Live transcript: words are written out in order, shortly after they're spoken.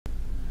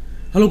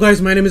Hello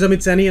guys, my name is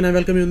Amit Sani and I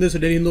welcome you in this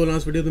daily Hindu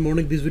last video of the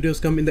morning. These videos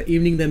come in the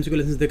evening, the MCQ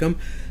lessons they come.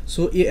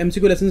 So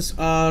MCQ lessons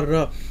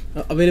are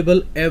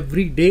available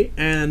every day,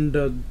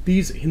 and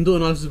these Hindu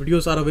analysis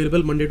videos are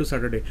available Monday to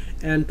Saturday.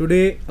 And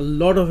today a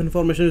lot of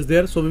information is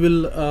there, so we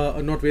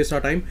will not waste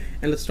our time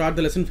and let's start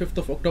the lesson. 5th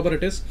of October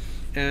it is,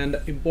 and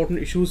important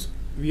issues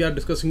we are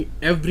discussing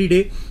every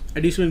day.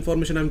 Additional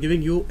information I'm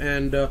giving you,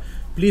 and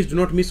please do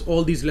not miss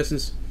all these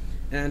lessons.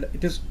 And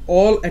it is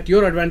all at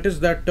your advantage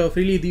that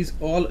freely these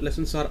all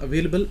lessons are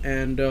available.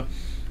 And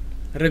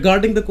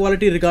regarding the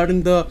quality,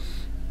 regarding the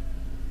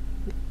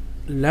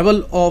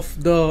level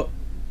of the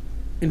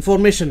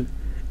information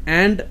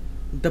and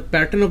the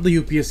pattern of the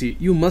UPSC,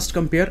 you must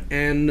compare,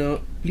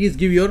 and please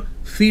give your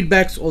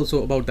feedbacks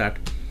also about that.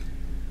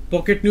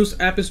 Pocket News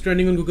app is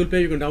trending on Google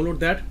Play, you can download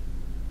that.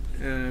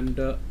 And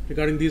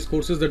regarding these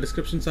courses, the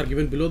descriptions are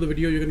given below the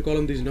video. You can call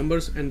on these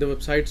numbers, and the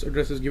website's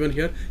address is given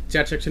here.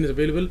 Chat section is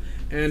available,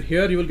 and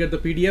here you will get the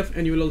PDF,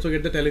 and you will also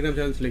get the Telegram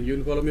channel's link. You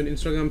can follow me on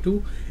Instagram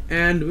too,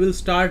 and we'll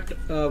start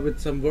with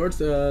some words,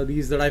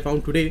 these that I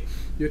found today.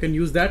 You can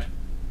use that.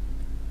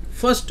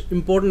 First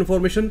important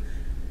information: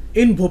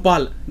 in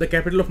Bhopal, the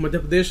capital of Madhya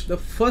Pradesh, the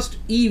first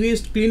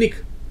e-waste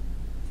clinic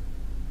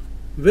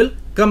will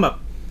come up.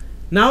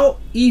 Now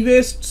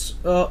e-wastes,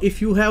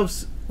 if you have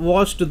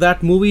watched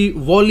that movie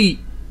Wall-E,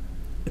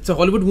 it's a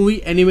Hollywood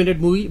movie, animated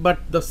movie, but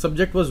the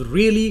subject was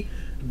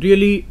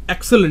really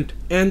excellent,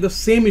 and the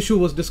same issue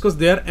was discussed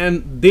there,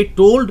 and they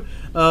told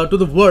to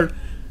the world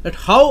that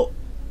how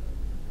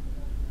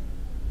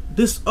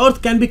this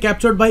earth can be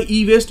captured by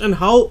e-waste and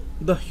how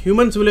the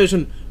human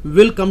civilization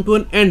will come to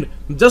an end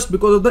just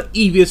because of the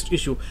e-waste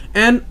issue.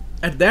 And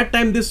at that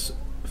time this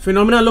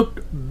phenomena looked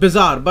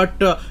bizarre, but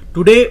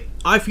today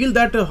I feel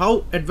that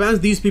how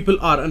advanced these people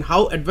are and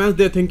how advanced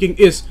their thinking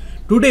is.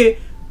 Today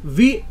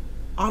we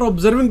are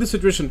observing this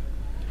situation,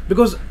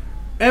 because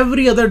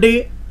every other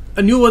day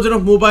a new version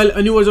of mobile,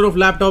 a new version of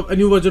laptop, a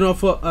new version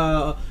of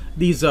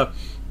these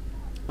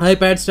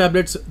iPads,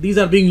 tablets, these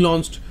are being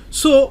launched.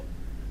 So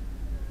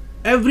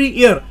every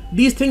year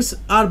these things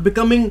are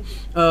becoming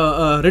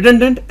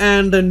redundant,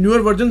 and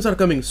newer versions are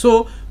coming.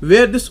 So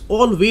where this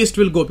all waste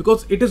will go,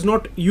 because it is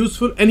not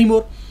useful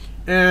anymore,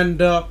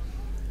 and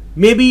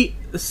maybe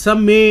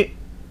some may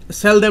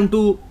sell them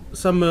to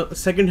some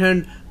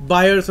second-hand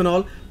buyers and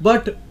all,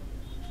 but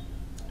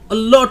a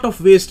lot of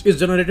waste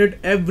is generated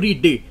every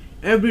day.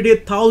 Every day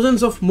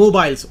thousands of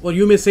mobiles, or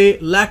you may say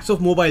lakhs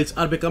of mobiles,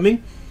 are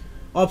becoming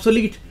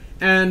obsolete.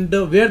 And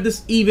where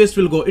this e-waste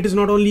will go, it is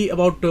not only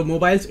about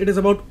mobiles, it is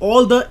about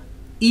all the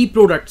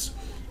e-products.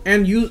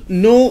 And you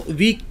know,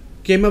 we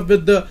came up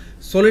with the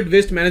solid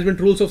waste management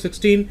rules of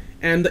 16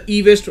 and the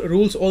e-waste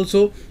rules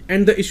also,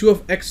 and the issue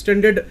of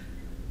extended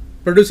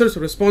producer's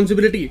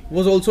responsibility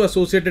was also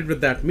associated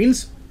with that.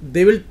 Means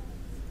they will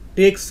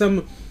take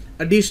some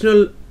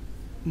additional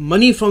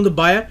money from the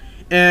buyer,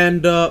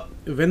 and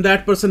when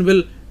that person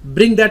will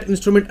bring that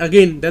instrument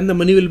again, then the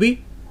money will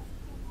be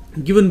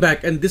given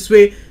back, and this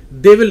way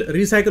they will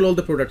recycle all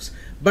the products.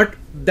 But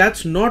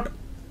that's not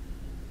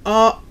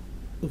a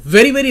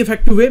very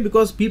effective way,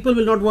 because people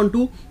will not want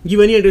to give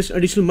any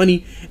additional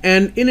money.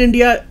 And in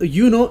India,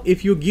 you know,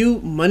 if you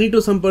give money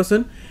to some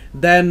person,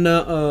 then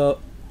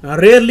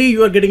rarely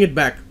you are getting it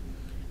back,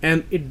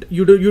 and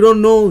you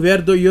don't know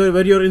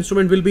where your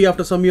instrument will be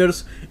after some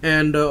years,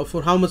 and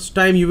for how much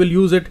time you will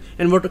use it,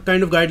 and what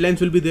kind of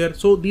guidelines will be there.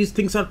 So these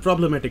things are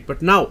problematic.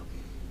 But now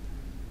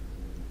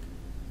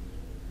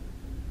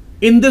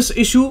in this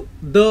issue,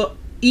 the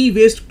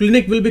e-waste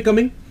clinic will be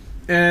coming,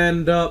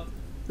 and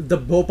the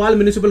Bhopal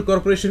Municipal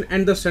Corporation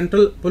and the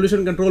Central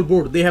Pollution Control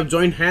Board, they have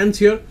joined hands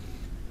here,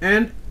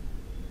 and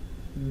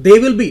they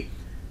will be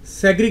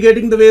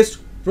segregating the waste,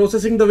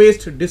 processing the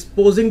waste,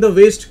 disposing the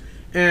waste,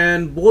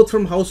 and both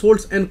from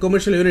households and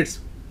commercial units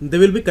they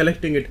will be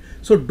collecting it.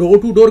 So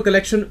door-to-door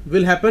collection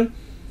will happen,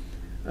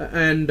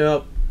 and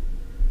the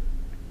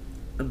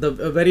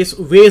various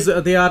ways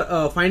they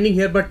are finding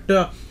here.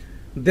 But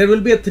there will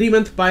be a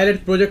 3-month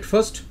pilot project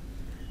first.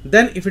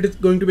 Then if it is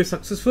going to be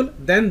successful,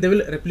 then they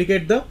will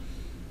replicate the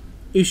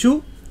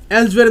issue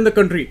elsewhere in the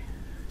country.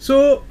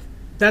 So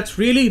that's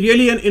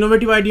really an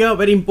innovative idea,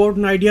 very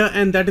important idea,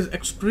 and that is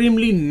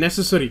extremely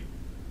necessary.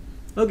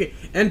 Okay,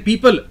 and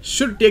people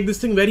should take this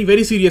thing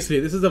very seriously.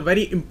 This is a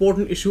very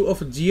important issue of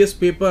GS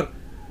paper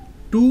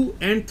 2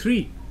 and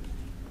 3.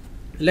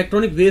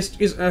 Electronic waste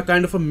is a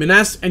kind of a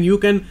menace, and you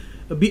can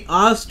be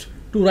asked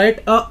to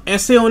write a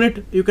essay on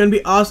it. You can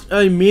be asked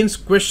a mains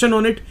question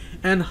on it,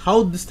 and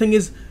how this thing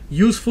is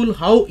useful,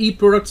 how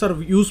e-products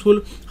are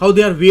useful, how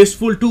they are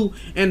wasteful too,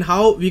 and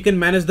how we can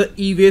manage the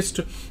e-waste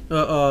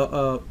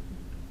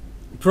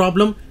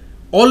problem.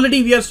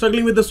 Already we are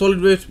struggling with the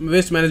solid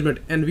waste management,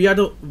 and we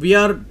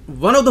are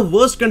one of the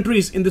worst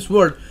countries in this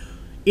world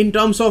in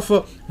terms of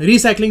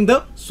recycling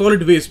the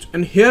solid waste.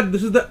 And here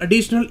this is the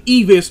additional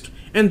e-waste,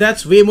 and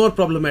that's way more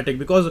problematic,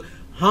 because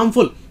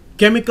harmful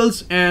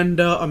chemicals and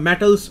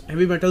metals,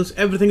 heavy metals,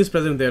 everything is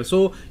present there.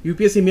 So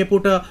UPSC may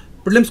put a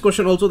prelims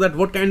question also, that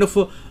what kind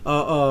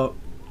of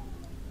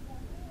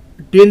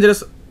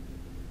dangerous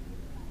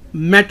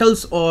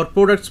metals or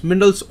products,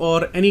 minerals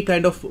or any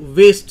kind of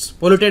wastes,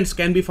 pollutants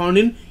can be found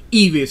in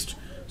e-waste.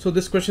 So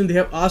this question they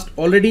have asked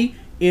already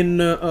in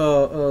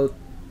a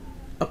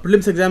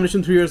prelims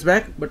examination 3 years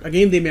back, but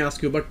again they may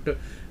ask you, but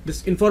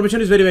this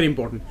information is very, very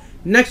important.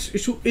 Next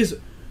issue is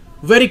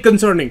very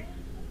concerning.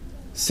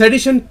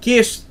 Sedition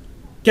case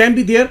can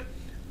be there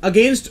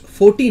against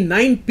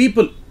 49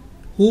 people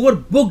who were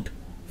booked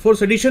for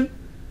sedition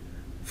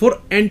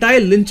for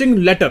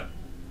anti-lynching letter.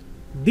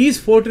 These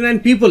 49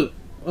 people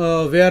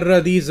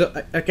where these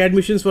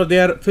academicians were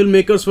there,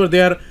 filmmakers were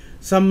there,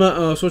 some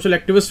social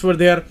activists were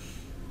there,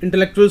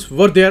 intellectuals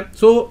were there.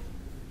 So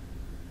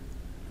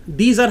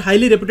these are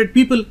highly reputed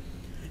people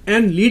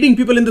and leading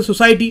people in the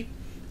society,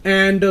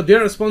 and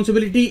their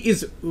responsibility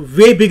is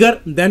way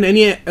bigger than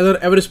any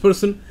other average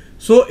person.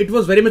 So it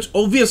was very much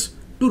obvious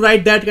to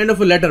write that kind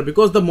of a letter,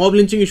 because the mob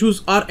lynching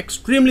issues are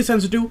extremely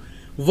sensitive,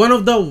 one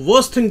of the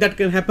worst thing that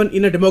can happen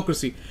in a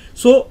democracy.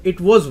 So it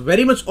was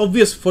very much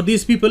obvious for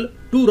these people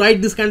to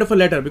write this kind of a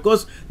letter,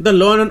 because the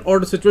law and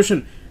order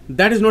situation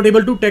that is not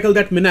able to tackle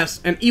that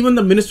menace, and even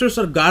the ministers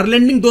are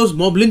garlanding those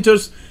mob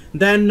lynchers,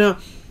 then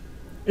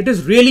it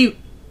is really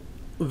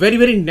very,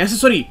 very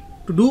necessary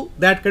to do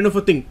that kind of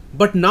a thing.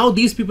 But now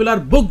these people are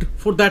booked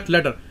for that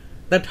letter.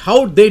 That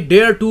how they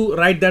dare to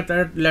write that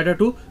letter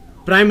to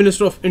Prime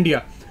Minister of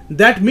India.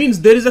 That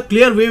means there is a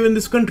clear wave in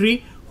this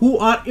country who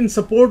are in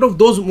support of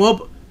those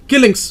mob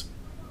killings,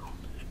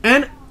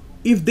 and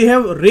if they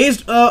have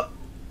raised a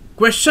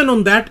question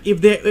on that,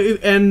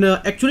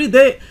 actually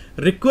they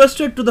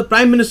requested to the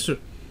Prime Minister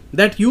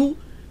that you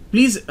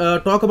please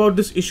talk about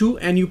this issue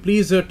and you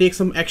please take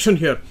some action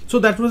here. So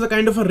that was a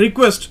kind of a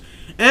request,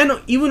 and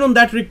even on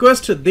that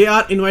request they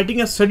are inviting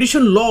a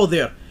sedition law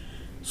there.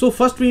 So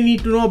first we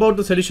need to know about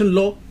the sedition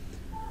law.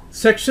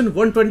 Section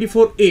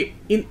 124A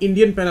in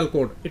Indian Penal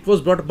Code, it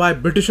was brought by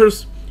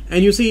Britishers,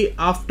 and you see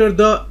after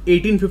the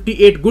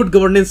 1858 Good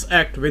Governance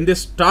Act, when they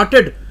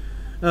started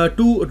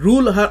to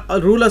rule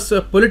us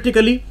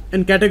politically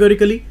and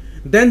categorically,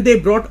 then they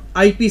brought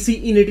IPC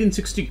in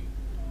 1860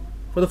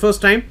 for the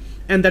first time,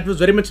 and that was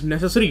very much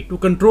necessary to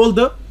control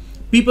the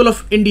people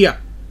of India,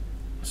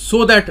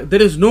 so that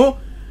there is no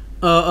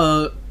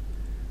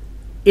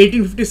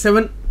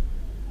 1857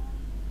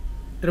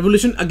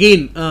 revolution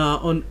again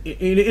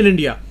in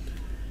India,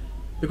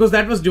 because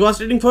that was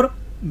devastating for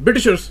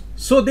Britishers.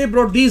 So they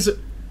brought these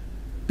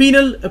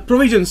penal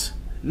provisions.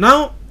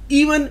 Now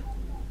even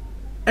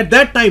at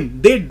that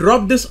time they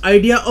dropped this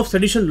idea of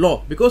sedition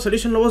law, because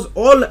sedition law was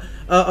all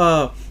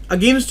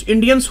against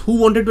Indians who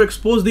wanted to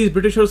expose these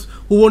Britishers,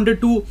 who wanted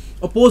to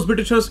oppose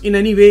Britishers in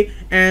any way,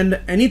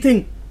 and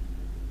anything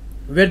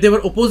where they were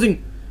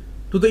opposing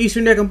to the East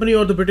India Company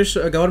or the British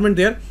government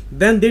there,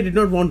 then they did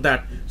not want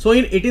that. So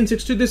in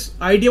 1860 this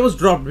idea was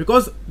dropped,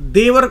 because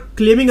they were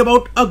claiming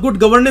about a good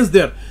governance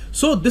there.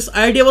 So this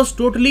idea was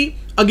totally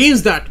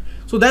against that.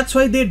 So that's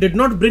why they did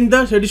not bring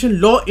the sedition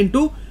law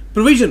into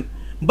provision.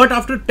 But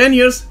after 10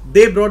 years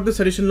they brought the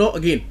sedition law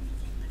again,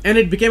 and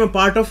it became a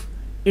part of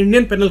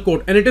Indian Penal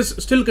Code, and it is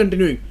still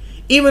continuing.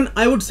 Even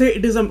I would say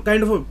it is a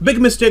kind of a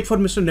big mistake for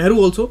Mr. Nehru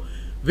also,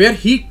 where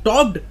he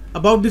talked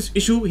about this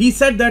issue. He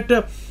said that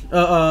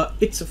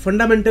it's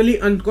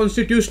fundamentally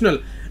unconstitutional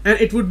and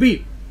it would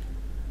be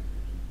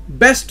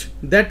best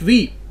that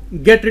we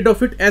get rid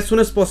of it as soon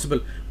as possible.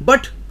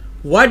 But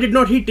why did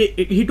not he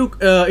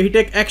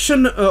take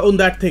action on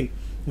that thing?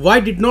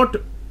 Why did not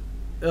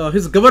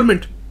his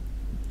government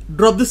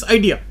drop this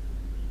idea?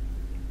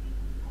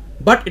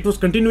 But it was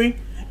continuing,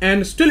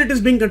 and still it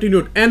is being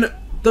continued. And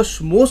the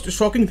most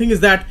shocking thing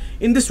is that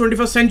in this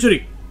 21st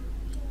century,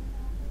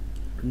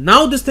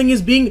 now this thing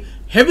is being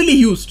heavily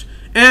used,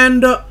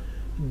 and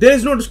there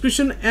is no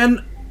discretion,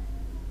 and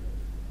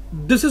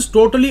this is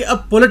totally a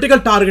political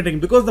targeting,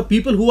 because the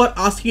people who are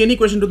asking any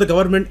question to the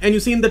government, and you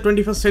see in the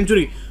 21st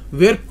century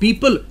where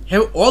people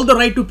have all the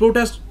right to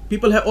protest,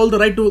 people have all the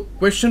right to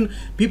question,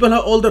 people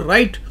have all the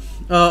right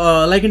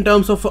like in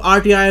terms of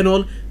RTI and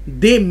all,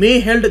 they may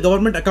hold the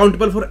government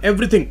accountable for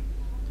everything.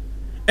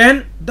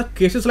 And the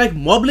cases like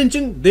mob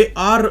lynching, they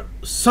are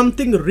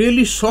something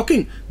really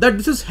shocking, that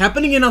this is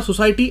happening in our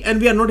society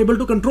and we are not able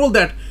to control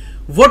that.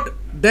 What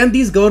then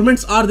these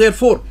governments are there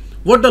for?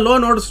 What the law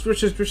and order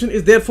situation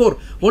is there for?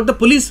 What the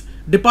police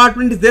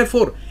department is there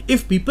for?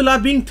 If people are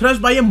being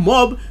thrashed by a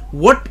mob,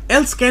 what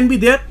else can be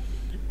there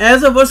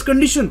as a worse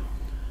condition?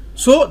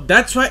 So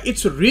that's why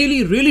it's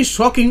really, really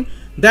shocking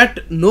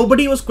that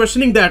nobody was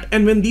questioning that.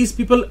 And when these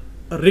people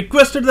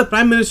requested the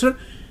Prime Minister,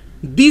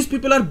 these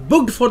people are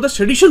booked for the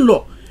sedition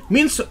law.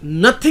 Means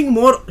nothing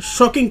more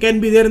shocking can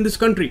be there in this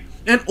country,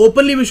 and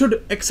openly we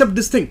should accept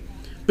this thing,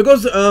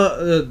 because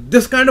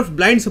this kind of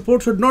blind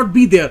support should not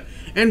be there,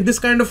 and this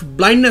kind of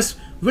blindness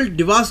will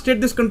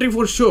devastate this country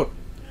for sure.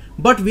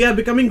 But we are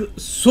becoming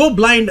so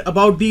blind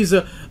about these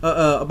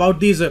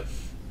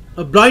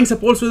blind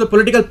supports to the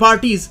political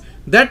parties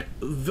that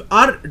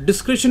our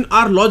discretion,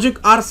 our logic,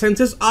 our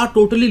senses are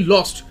totally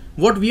lost.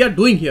 What we are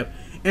doing here,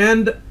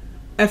 and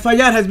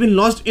FIR has been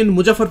lodged in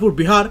Muzaffarpur,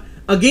 Bihar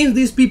against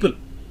these people.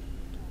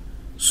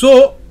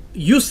 So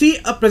you see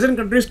a present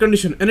country's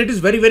condition, and it is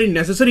very, very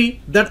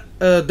necessary that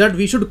that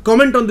we should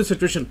comment on this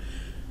situation.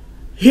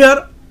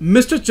 Here,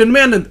 Mr.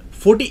 Chinmayanand,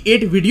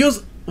 48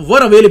 videos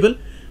were available,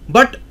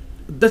 but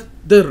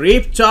the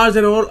rape charge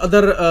and all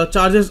other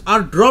charges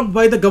are dropped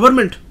by the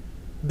government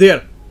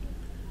there.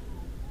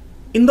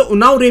 In the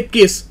Unnao rape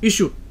case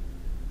issue,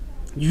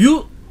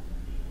 you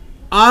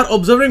are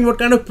observing what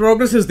kind of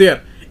progress is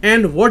there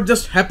and what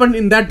just happened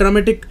in that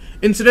dramatic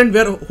incident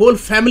where a whole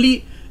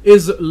family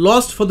is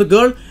lost for the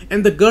girl,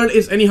 and the girl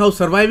is anyhow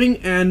surviving,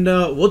 and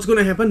what's going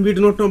to happen, we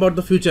do not know about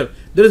the future.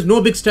 There is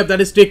no big step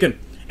that is taken,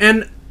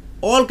 and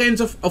all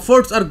kinds of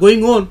efforts are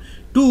going on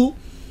to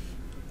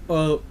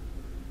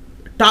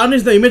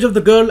tarnish the image of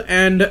the girl,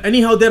 and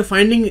anyhow they are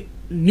finding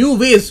new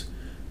ways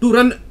to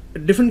run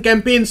different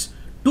campaigns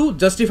to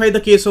justify the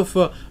case of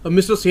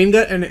Mr.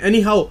 Sengar, and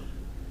anyhow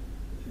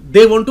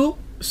they want to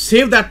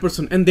save that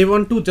person and they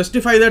want to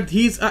justify that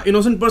he is an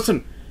innocent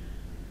person.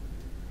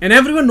 And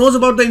everyone knows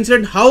about the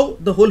incident, how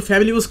the whole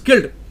family was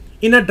killed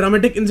in a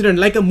dramatic incident.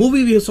 Like a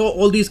movie, we saw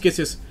all these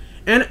cases,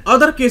 and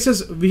other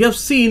cases we have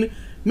seen.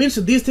 Means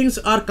these things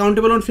are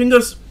countable on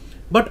fingers,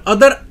 but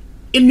other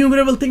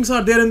innumerable things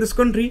are there in this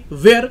country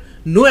where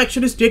no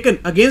action is taken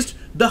against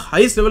the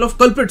highest level of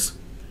culprits.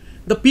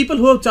 The people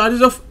who have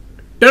charges of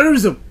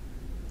terrorism,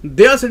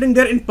 they are sitting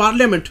there in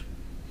parliament,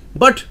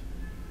 but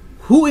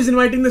who is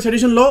inviting the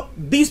sedition law?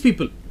 These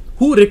people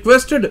who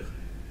requested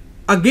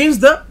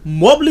against the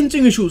mob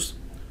lynching issues.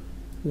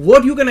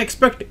 What you can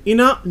expect in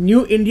a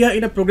new India,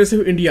 in a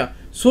progressive India?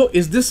 So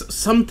is this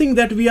something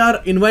that we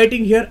are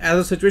inviting here as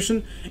a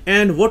situation,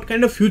 and what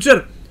kind of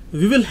future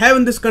we will have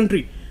in this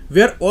country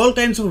where all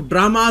kinds of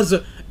dramas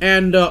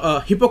and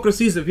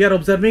hypocrisies we are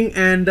observing,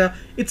 and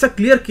it's a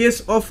clear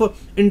case of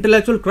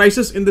intellectual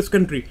crisis in this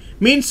country.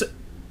 Means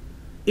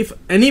if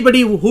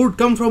anybody who would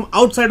come from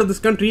outside of this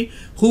country,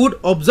 who would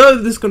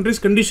observe this country's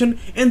condition,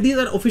 and these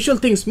are official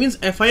things, means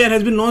FIR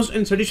has been launched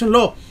and sedition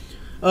law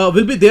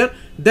will be there,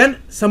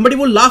 then somebody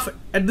will laugh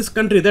at this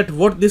country, that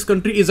what this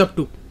country is up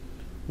to,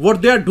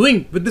 what they are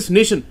doing with this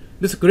nation,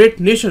 this great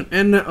nation,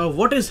 and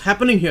what is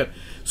happening here.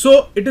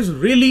 So it is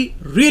really,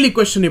 really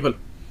questionable.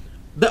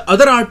 The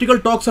other article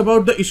talks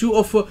about the issue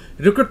of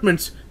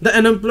recruitments, the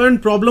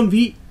unemployment problem.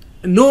 We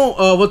know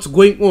what's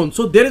going on,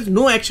 so there is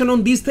no action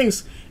on these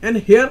things. And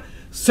here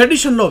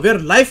sedition law, where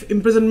life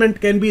imprisonment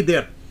can be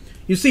there.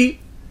 You see,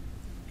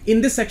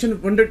 in this section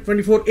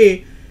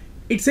 124A,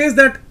 it says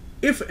that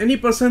if any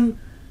person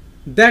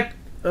that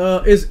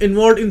is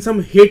involved in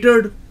some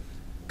hatred,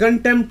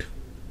 contempt,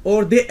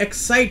 or they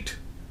excite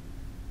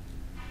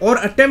or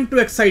attempt to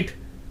excite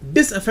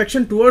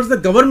disaffection towards the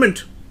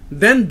government,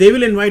 then they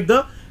will invite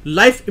the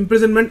life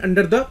imprisonment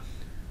under the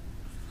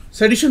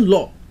sedition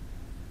law.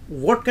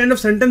 What kind of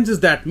sentence is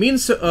that?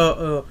 Means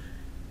where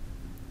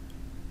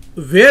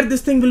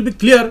this thing will be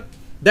clear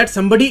that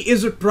somebody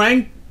is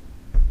trying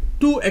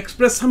to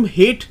express some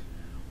hate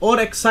or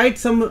excite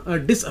some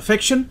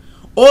disaffection,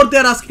 or they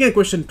are asking a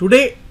question.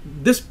 Today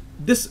this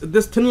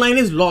thin line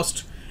is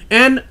lost,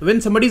 and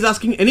when somebody is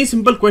asking any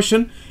simple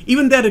question,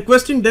 even they are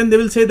requesting, then they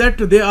will say that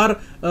they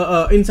are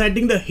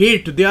inciting the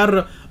hate, they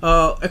are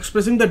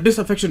expressing the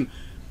disaffection.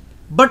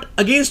 But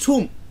against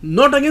whom?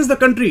 Not against the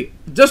country,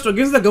 just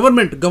against the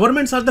government.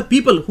 Governments are the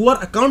people who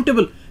are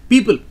accountable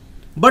people,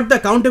 but the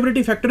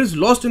accountability factor is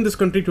lost in this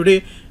country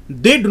today.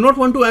 They do not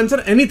want to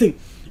answer anything,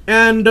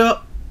 and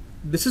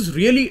this is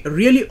really,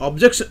 really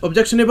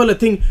objectionable, I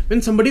think,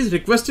 when somebody is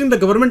requesting the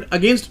government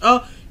against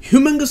a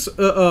humongous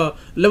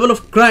level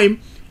of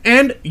crime,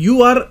 and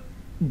you are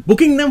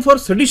booking them for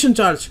sedition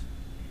charge.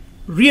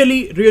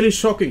 Really, really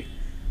shocking.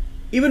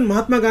 Even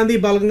Mahatma Gandhi,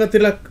 Bal Gangadhar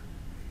Tilak,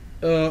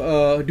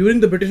 during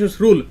the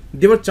Britishers' rule,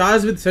 they were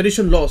charged with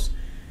sedition laws,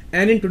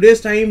 and in today's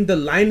time the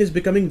line is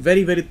becoming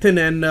very, very thin,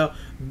 and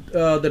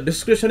the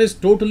discretion is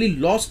totally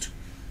lost.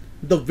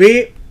 The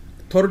way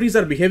authorities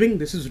are behaving,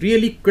 this is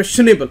really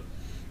questionable,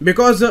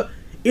 because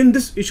in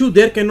this issue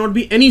there cannot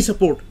be any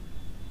support,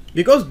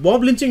 because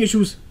mob lynching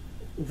issues,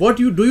 what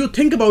do you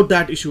think about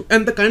that issue,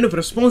 and the kind of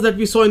response that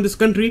we saw in this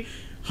country,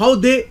 how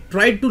they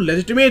tried to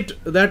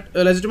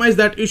legitimize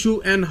that issue,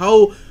 and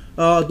how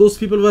those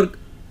people were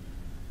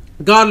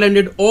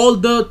garlanded. All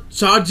the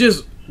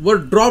charges were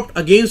dropped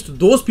against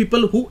those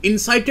people who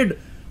incited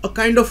a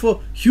kind of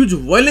huge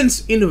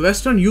violence in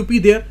western UP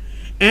there,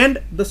 and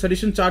the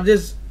sedition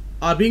charges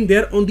are being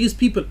there on these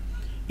people.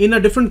 In a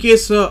different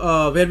case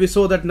where we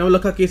saw that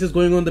Navlakha case is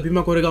going on, the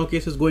Bhima Koregaon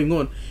case is going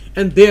on,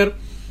 and there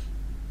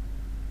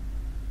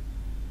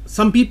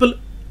some people,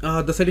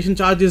 the sedition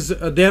charge is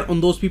there on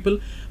those people.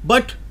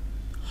 But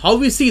how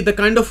we see the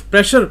kind of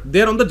pressure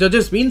there on the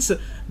judges, means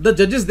the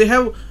judges, they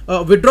have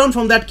withdrawn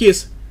from that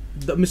case.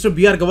 Mr.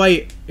 B.R.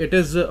 Gawai, it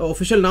is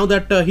official now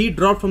that he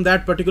dropped from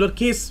that particular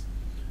case.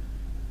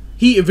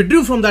 He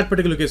withdrew from that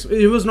particular case.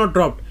 He was not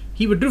dropped.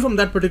 He withdrew from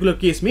that particular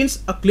case.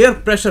 Means a clear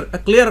pressure, a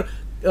clear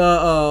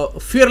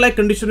fear-like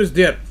condition is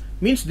there.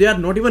 Means they are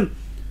not even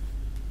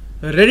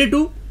ready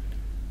to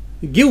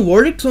give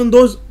verdicts on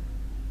those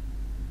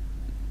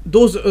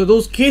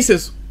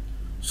cases.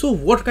 So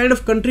what kind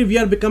of country we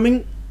are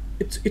becoming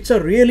it's a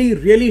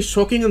really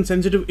shocking and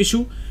sensitive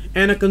issue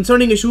and a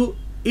concerning issue.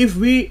 If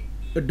we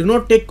do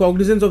not take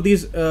cognizance of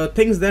these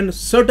things, then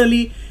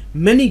certainly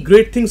many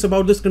great things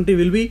about this country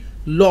will be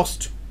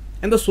lost,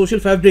 and the social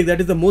fabric, that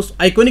is the most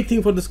iconic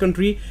thing for this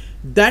country,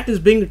 that is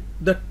being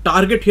the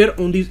target here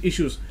on these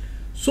issues.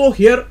 So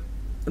here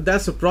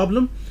that's a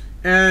problem,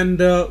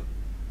 and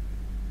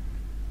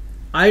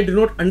I do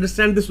not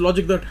understand this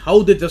logic, that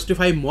how they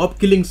justify mob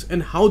killings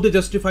and how they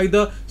justify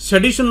the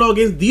sedition law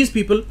against these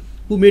people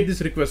who made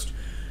this request.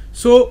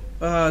 So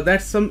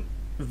that's some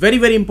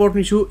very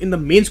important issue in the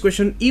mains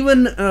question.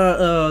 Even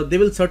they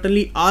will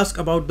certainly ask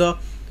about the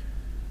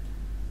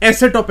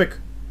essay topic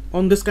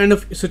on this kind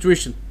of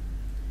situation,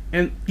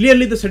 and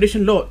clearly the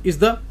sedition law is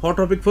the hot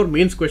topic for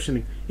mains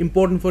questioning,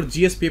 important for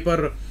GS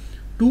paper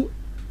 2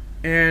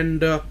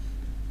 and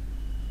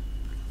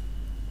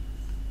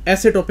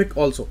essay topic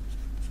also,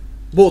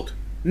 both.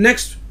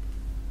 Next,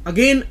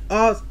 again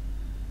a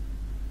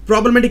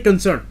problematic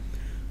concern.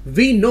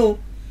 We know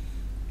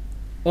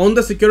on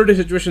the security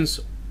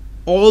situations,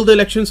 all the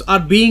elections are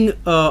being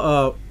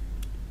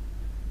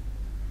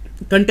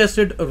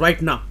contested right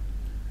now.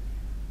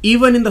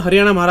 Even in the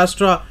Haryana,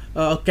 Maharashtra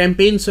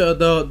campaigns,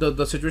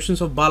 the situations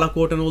of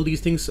Balakot and all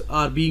these things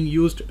are being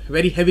used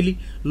very heavily.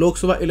 Lok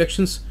Sabha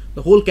elections,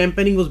 the whole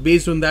campaigning was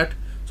based on that.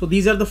 So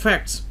these are the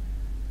facts.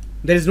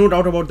 There is no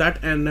doubt about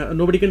that, and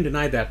nobody can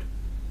deny that.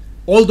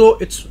 Although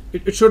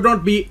it should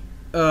not be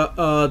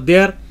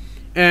there,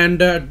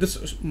 and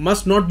this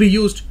must not be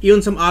used.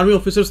 Even some army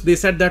officers, they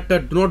said that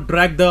do not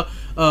drag the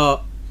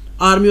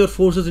army or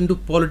forces into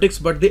politics,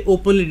 but they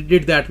openly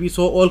did that. We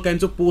saw all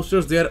kinds of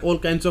posters there, all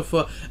kinds of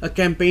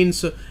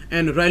campaigns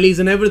and rallies,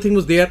 and everything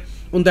was there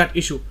on that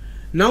issue.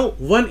 Now,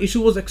 one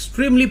issue was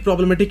extremely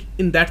problematic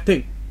in that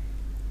thing.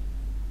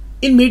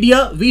 In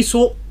media, we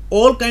saw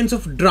all kinds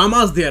of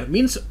dramas there,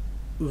 means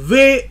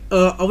way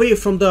away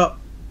from the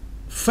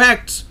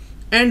facts,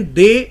 and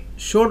they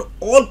showed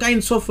all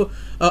kinds of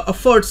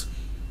efforts,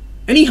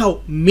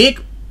 anyhow,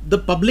 make the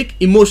public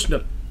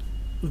emotional.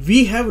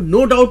 We have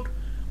no doubt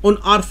on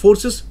our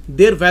forces,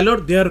 their valor,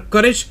 their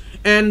courage,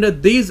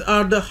 and these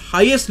are the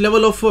highest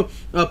level of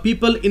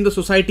people in the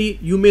society,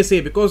 you may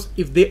say, because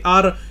if they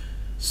are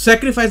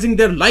sacrificing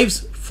their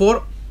lives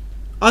for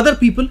other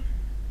people,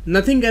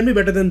 nothing can be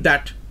better than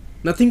that,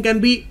 nothing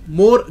can be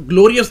more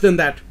glorious than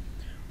that.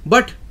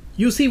 But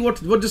you see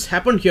what just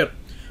happened here.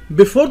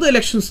 Before the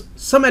elections,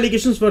 some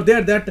allegations were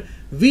there that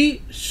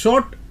we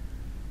shot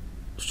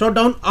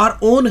down our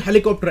own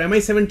helicopter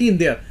Mi-17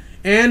 there,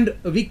 and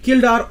we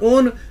killed our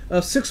own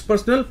 6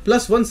 personnel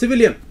plus 1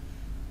 civilian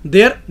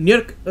there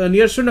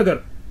near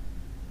Srinagar.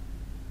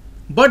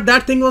 But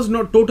that thing was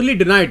not totally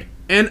denied,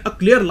 and a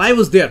clear lie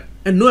was there,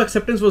 and no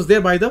acceptance was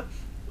there by the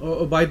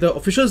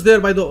officials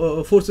there, by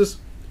the forces.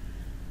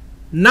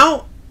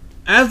 Now,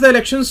 as the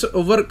elections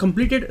were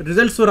completed,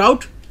 results were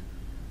out,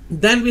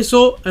 then we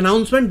saw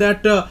announcement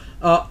that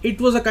it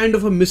was a kind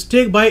of a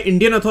mistake by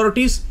Indian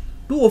authorities.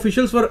 2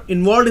 officials were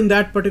involved in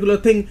that particular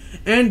thing,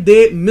 and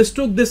they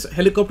mistook this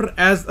helicopter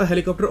as a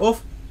helicopter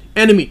of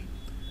enemy.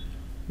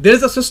 There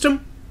is a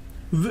system,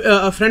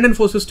 a friend and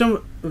foe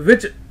system,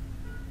 which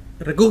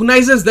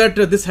recognizes that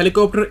this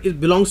helicopter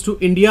belongs to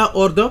India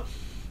or the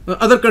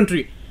other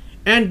country,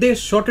 and they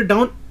shot it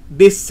down.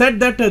 They said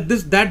that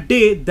that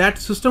day that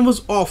system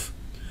was off.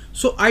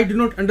 So I do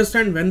not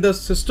understand, when the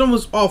system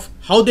was off,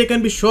 how they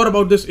can be sure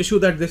about this issue,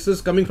 that this is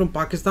coming from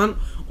Pakistan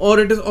or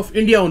it is of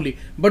India only.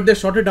 But they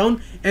shot it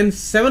down, and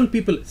 7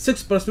 people,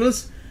 6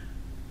 personals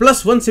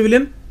plus 1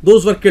 civilian,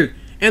 those were killed,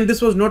 and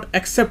this was not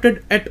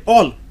accepted at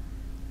all.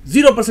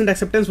 0%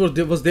 acceptance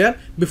was there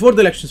before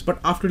the elections, but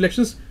after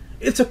elections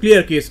it's a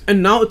clear case,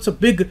 and now it's a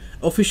big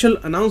official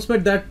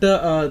announcement that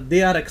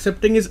they are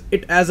accepting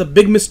it as a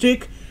big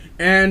mistake,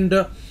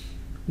 and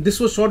this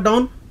was shot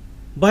down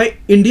by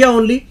India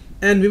only,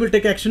 and we will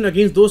take action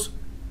against those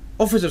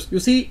officers. You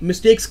see,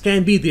 mistakes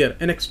can be there.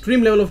 An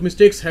extreme level of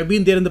mistakes have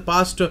been there in the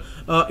past,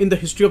 in the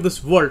history of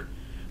this world.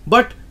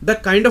 But the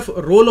kind of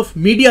role of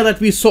media that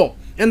we saw,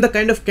 and the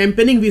kind of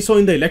campaigning we saw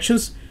in the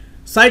elections,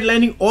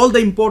 sidelining all the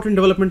important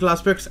developmental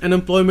aspects,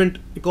 unemployment,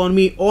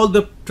 economy, all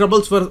the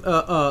troubles were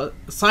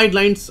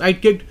sidelined,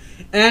 sidekicked,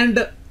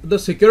 and the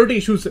security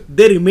issues,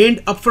 they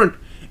remained upfront.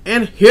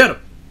 And here,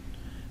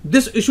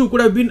 this issue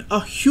could have been a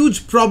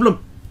huge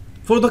problem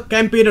for the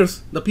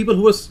campaigners, the people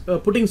who was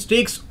putting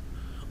stakes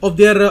of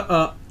their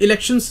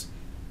elections,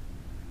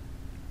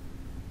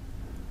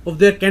 of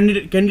their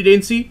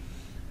candidacy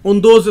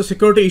on those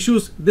security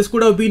issues. This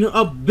could have been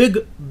a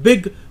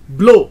big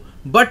blow,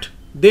 but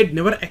they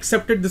never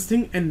accepted this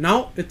thing, and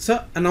now it's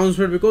a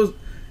announcement because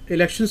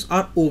elections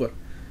are over.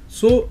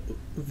 So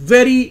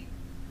very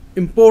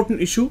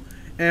important issue,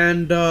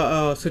 and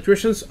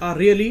situations are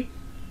really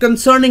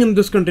concerning in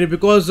this country,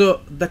 because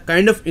the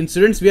kind of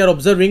incidents we are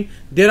observing,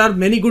 there are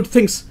many good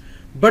things,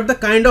 but the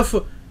kind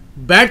of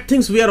bad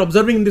things we are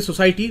observing in the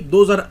society,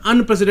 those are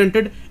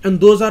unprecedented, and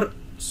those are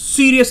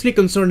seriously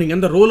concerning.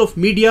 And the role of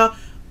media,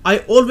 I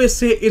always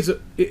say,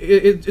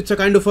 it's a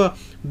kind of a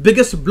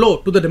biggest blow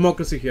to the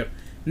democracy here.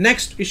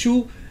 Next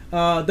issue,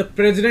 the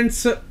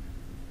president's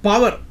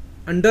power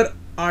under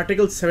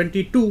Article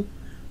 72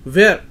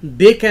 where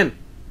they can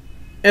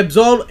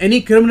absolve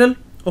any criminal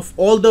of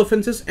all the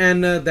offences,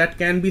 and that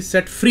can be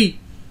set free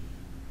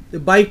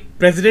by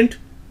president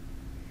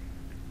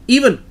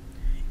even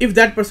if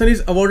that person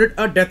is awarded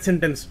a death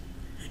sentence.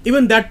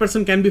 Even that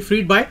person can be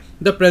freed by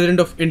the President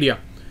of India.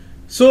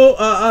 So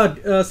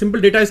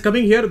simple data is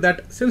coming here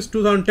that since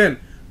 2010,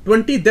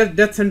 20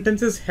 death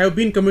sentences have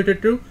been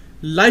commuted to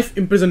life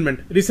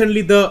imprisonment.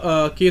 Recently,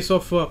 the case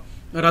of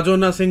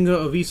Rajona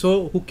Singh we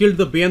saw, who killed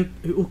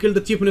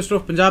the Chief Minister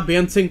of Punjab,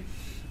 Beyant Singh,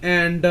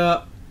 and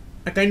a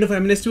kind of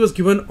amnesty was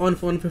given on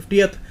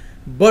 50th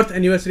birth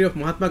anniversary of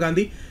Mahatma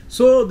Gandhi.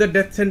 So the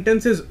death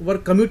sentences were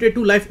commuted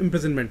to life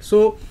imprisonment.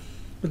 So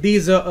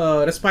these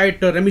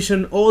respite,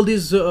 remission, all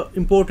these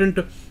important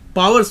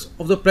powers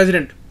of the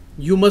president,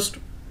 you must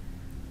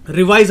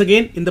revise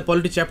again in the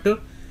polity chapter.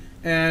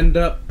 And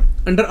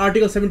under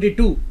Article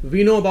 72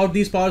 we know about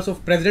these powers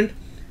of president,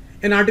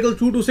 and Article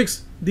 2 to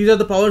 6, these are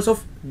the powers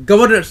of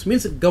governors.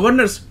 Means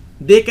governors,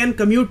 they can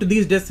commute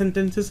these death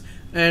sentences,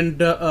 and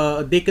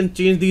they can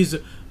change these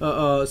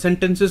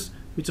sentences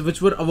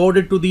which were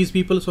awarded to these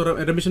people. So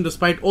remission,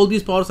 respite, all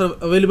these powers are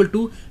available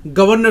to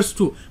governors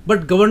too.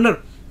 But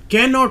governor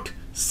cannot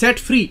set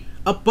free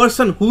a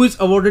person who is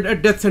awarded a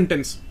death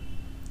sentence.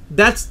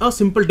 That's a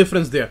simple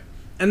difference there,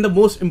 and the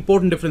most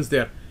important difference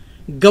there.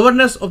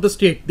 Governors of the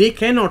state, they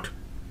cannot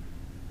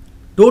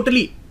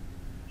totally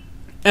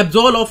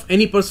absolve of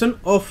any person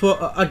of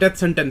a death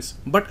sentence,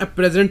 but a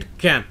president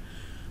can.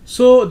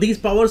 So these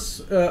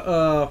powers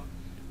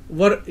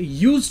were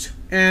used,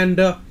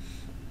 and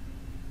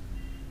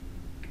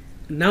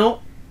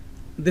now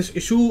this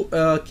issue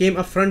came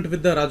up front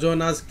with the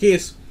Rajana's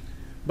case.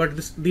 But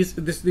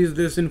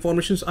these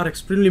informations are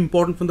extremely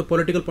important from the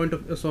political point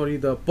of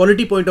the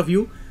polity point of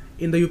view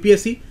in the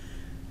UPSC.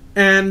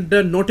 And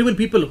notable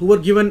people who were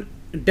given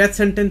death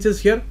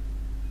sentences here: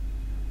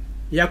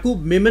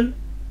 Yaqub Memon,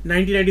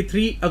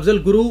 1993,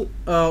 Afzal Guru,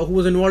 who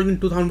was involved in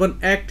 2001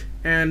 Act,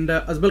 and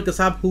Azbal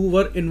Kasab, who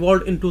were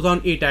involved in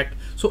 2008 Act.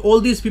 So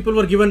all these people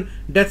were given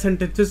death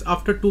sentences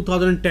after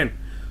 2010.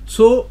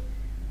 So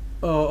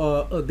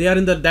they are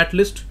in that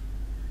list.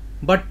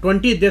 But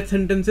 20 death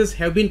sentences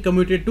have been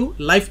commuted to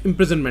life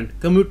imprisonment.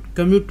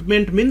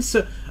 Commutement means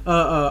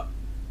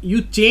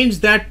you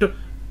change that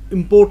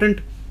important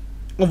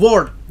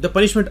award, the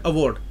punishment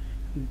award.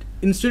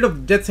 Instead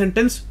of death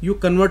sentence, you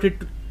convert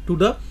it to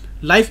the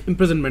life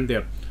imprisonment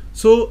there.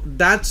 So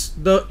that's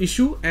the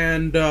issue,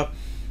 and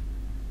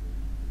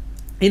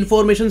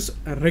informations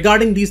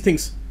regarding these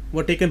things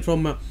were taken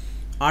from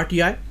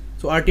RTI.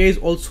 So RTI is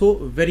also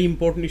a very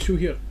important issue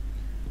here.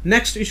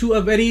 Next issue,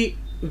 a very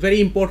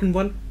important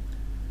one: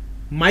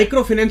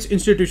 microfinance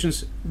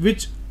institutions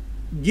which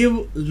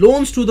give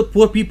loans to the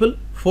poor people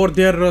for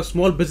their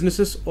small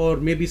businesses or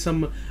maybe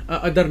some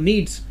other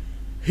needs.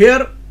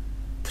 Here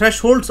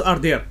thresholds are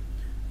there.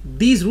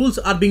 These rules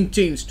are being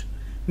changed.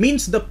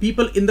 Means the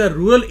people in the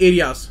rural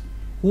areas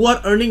who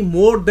are earning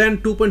more than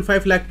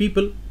 2.5 lakh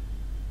people,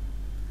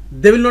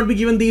 they will not be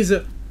given these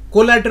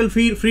collateral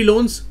free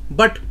loans.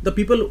 But the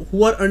people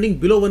who are earning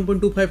below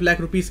 1.25 lakh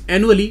rupees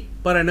annually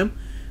per annum,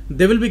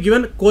 they will be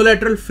given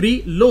collateral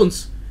free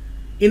loans.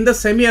 In the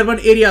semi-urban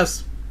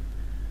areas,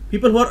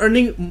 people who are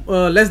earning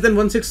less than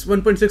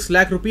 1.6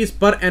 lakh rupees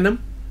per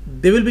annum,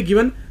 they will be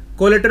given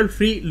collateral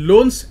free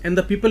loans. And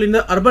the people in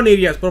the urban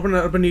areas, proper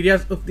urban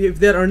areas, if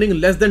they are earning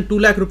less than 2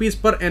 lakh rupees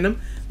per annum,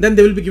 then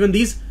they will be given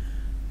these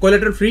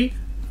collateral free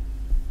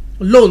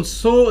loans.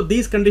 So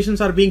these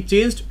conditions are being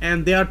changed,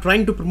 and they are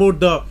trying to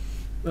promote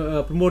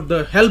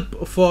the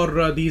help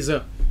for these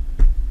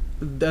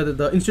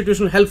the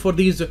institutional help for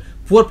these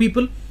poor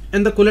people,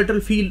 and the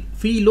collateral free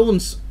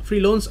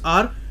loans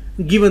are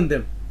given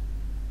them.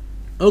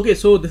 Okay,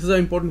 so this is an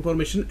important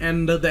information.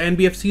 And the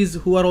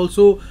NBFCs, who are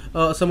also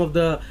some of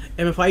the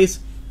MFIs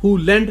who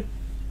lend,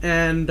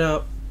 and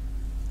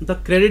the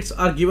credits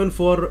are given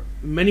for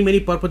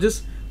many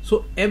purposes.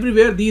 So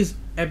everywhere these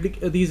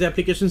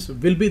applications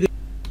will be there.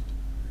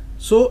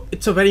 So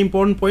it's a very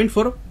important point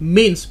for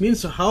mains.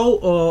 Means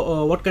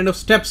how what kind of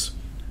steps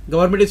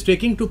government is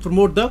taking to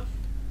promote the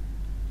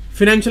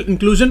financial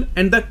inclusion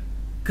and the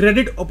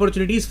credit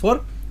opportunities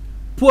for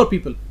poor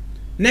people.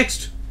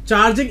 Next,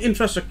 charging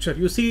infrastructure.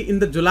 You see, in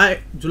the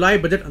July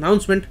budget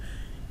announcement,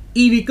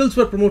 e-vehicles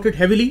were promoted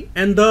heavily,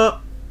 and the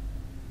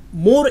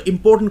more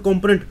important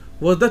component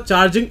was the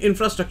charging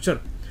infrastructure.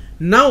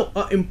 Now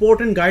an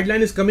important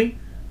guideline is coming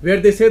where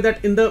they say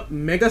that in the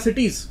mega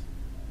cities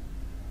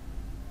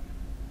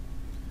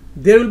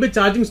there will be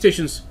charging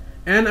stations,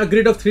 and a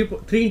grid of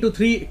 3 into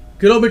 3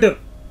 kilometer.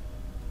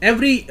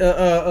 Every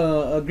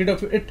grid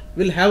of it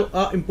will have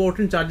a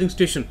important charging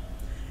station.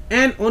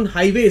 And on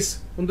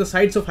highways, on the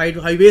sides of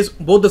highways,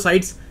 both the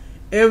sides,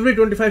 every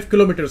 25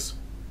 kilometers,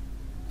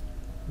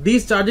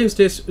 these charging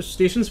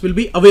stations will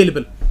be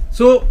available.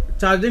 So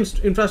charging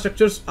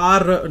infrastructures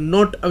are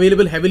not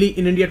available heavily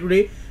in India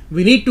today.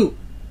 We need to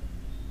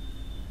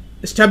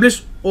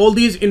establish all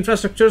these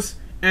infrastructures,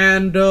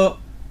 and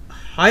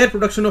higher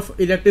production of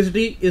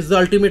electricity is the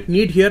ultimate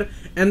need here,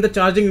 and the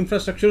charging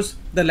infrastructures,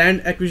 the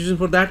land acquisition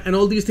for that, and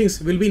all these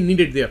things will be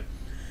needed there.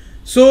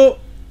 So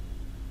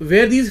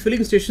where these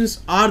filling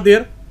stations are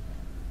there,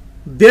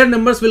 their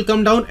numbers will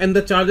come down, and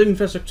the charging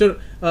infrastructure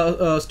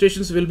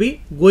stations will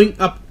be going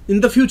up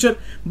in the future,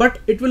 but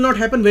it will not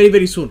happen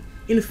very soon.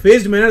 In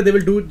phased manner they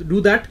will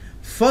do that.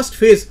 First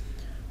phase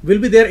will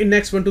be there in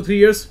next 1 to 3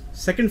 years,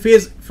 second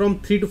phase from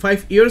 3 to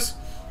 5 years,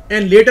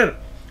 and later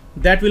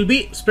that will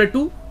be spread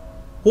to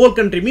whole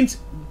country. Means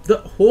the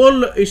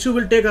whole issue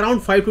will take around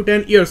 5 to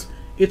 10 years.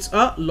 It's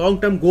a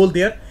long-term goal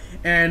there,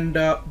 and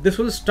this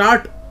will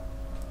start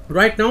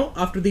right now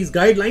after these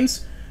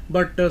guidelines,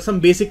 but some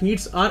basic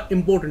needs are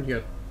important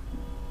here.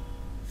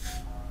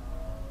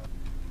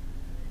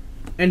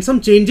 And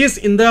some changes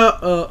in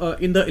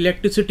the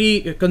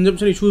electricity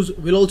consumption issues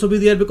will also be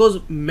there, because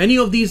many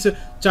of these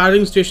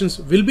charging stations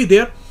will be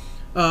there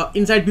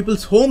inside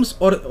people's homes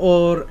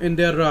or in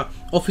their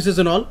offices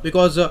and all,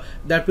 because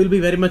that will be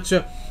very much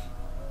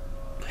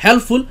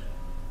helpful.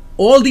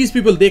 All these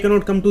people, they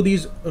cannot come to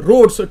these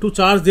roads to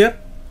charge their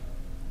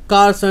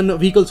cars and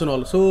vehicles and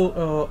all.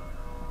 So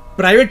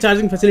private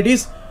charging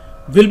facilities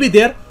will be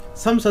there,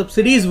 some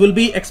subsidies will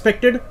be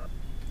expected,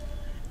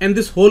 and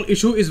this whole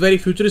issue is very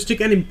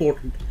futuristic and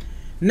important.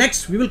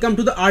 Next we will come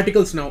to the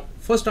articles now.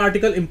 First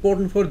article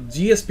important for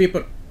GS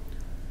paper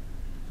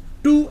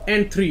 2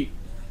 and 3.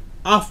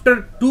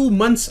 After 2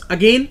 months,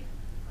 again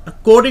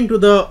according to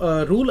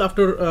the rule,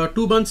 after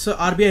 2 months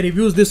RBI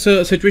reviews this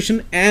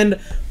situation, and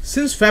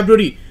since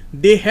February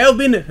they have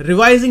been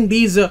revising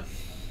these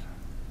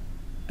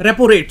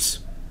repo rates,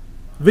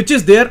 which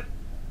is there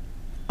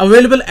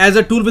available as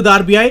a tool with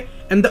RBI,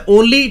 and the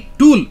only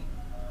tool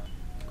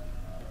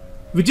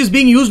which is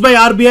being used by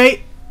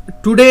RBI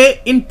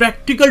today in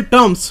practical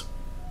terms,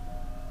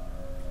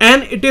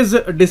 and it is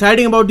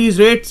deciding about these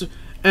rates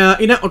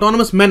in an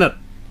autonomous manner.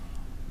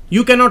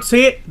 You cannot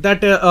say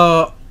that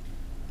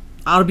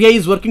RBI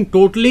is working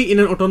totally in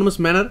an autonomous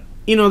manner.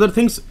 In other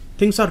things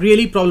are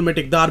really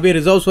problematic. The RBI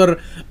reserves were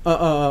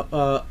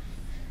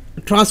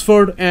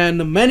transferred,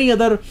 and many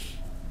other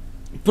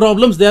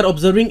problems they are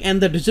observing,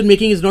 and the decision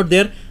making is not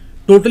there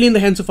totally in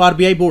the hands of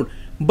RBI board.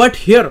 But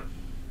here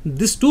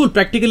this tool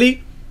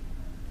practically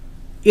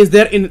is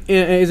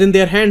in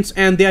their hands,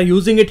 and they are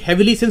using it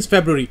heavily since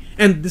February,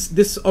 and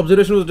this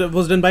observation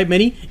was done by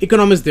many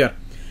economists there.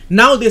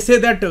 Now they say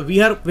that we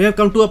have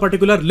come to a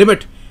particular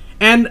limit,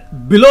 and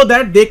below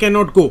that they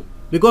cannot go,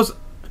 because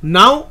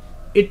now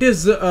it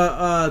is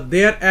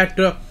there at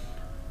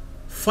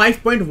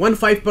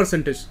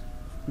 5.15%,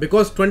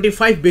 because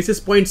 25 basis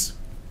points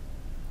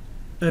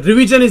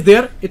revision is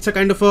there. It's a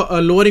kind of a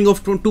lowering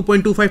of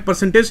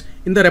 2.25%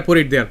 in the repo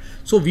rate there.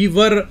 So we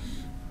were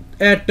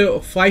at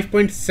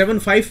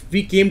 5.75,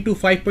 we came to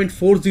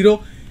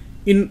 5.40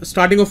 in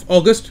starting of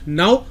August.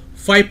 Now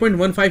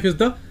 5.15 is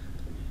the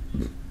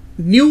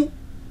new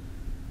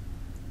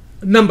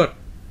number.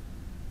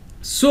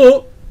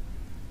 So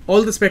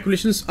all the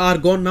speculations are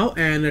gone now,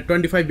 and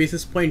 25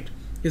 basis point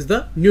is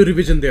the new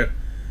revision there.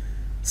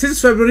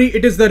 Since February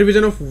it is the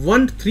revision of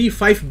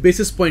 135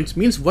 basis points,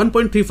 means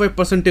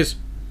 1.35%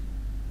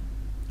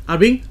 are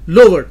being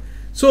lowered.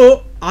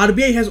 So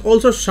RBI has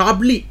also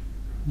sharply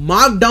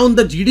marked down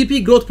the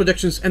GDP growth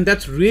projections, and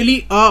that's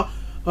really a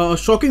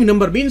shocking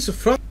number. Means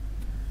from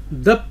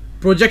the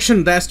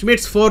projection, the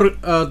estimates for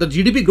the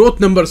GDP growth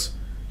numbers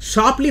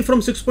sharply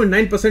from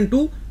 6.9%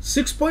 to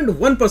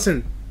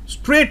 6.1%,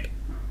 straight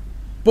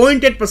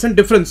 0.8%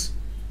 difference.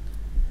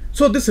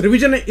 So this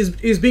revision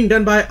is being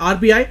done by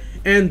RBI,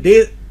 and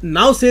they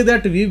now say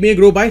that we may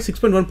grow by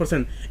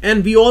 6.1%,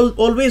 and we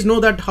always know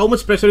that how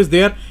much pressure is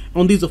there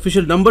on these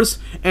official numbers,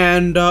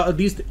 and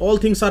these all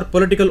things are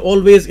political.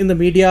 Always in the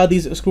media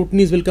these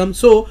scrutinies will come.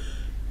 So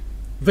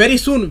very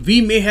soon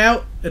we may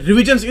have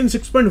revisions in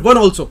 6.1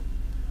 also,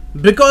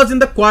 because in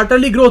the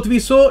quarterly growth we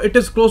saw it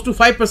is close to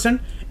 5%,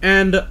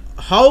 and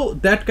how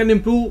that can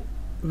improve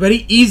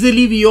very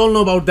easily we all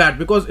know about that,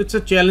 because it's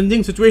a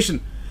challenging situation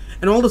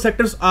and all the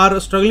sectors are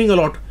struggling a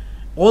lot.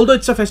 Although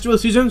it's a festival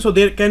season, so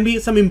there can be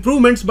some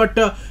improvements, but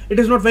it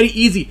is not very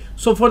easy.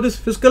 So for this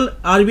fiscal,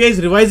 RBI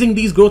is revising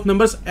these growth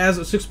numbers as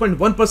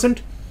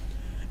 6.1%,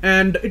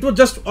 and it was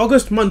just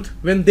August month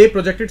when they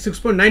projected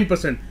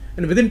 6.9%,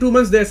 and within 2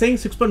 months they are saying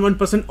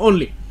 6.1%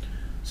 only.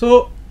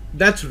 So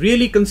that's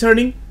really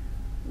concerning.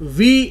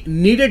 We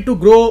needed to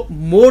grow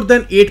more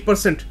than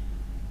 8%.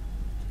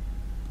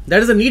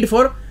 That is a need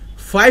for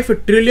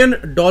 $5 trillion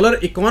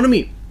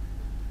economy,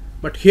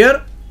 but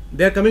here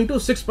they are coming to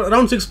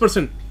around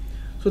 6%.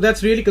 So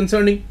that's really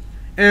concerning,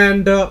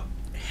 and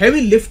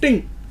heavy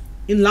lifting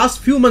in last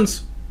few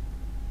months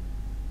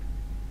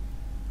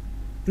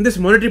in this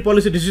monetary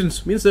policy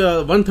decisions, means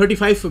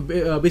 135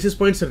 basis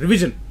points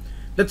revision.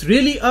 That's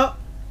really a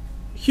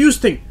huge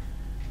thing,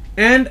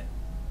 and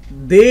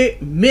they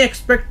may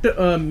expect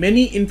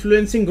many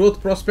influencing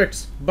growth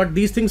prospects, but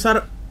these things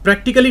are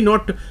practically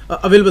not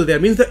available there.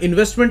 Means the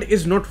investment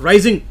is not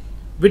rising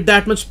with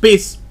that much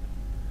pace.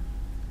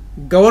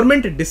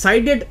 Government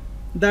decided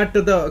that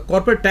the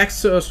corporate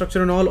tax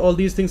structure and all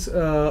these things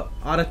are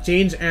a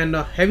change, and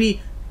a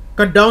heavy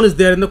cut down is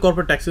there in the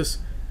corporate taxes.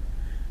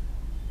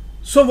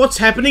 So what's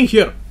happening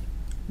here?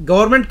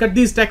 Government cut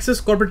these taxes,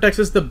 corporate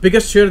taxes, the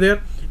biggest share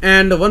there,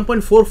 and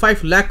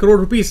 1.45 lakh crore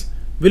rupees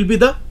will be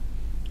the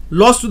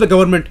loss to the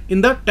government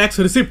in the tax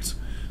receipts.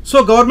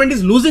 So government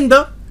is losing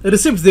the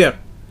receipts there,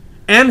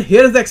 and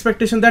here is the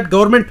expectation that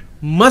government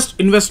must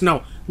invest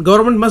now.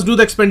 Government must do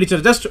the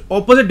expenditure. Just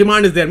opposite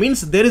demand is there,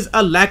 means there is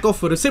a lack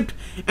of receipt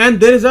and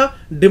there is a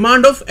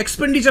demand of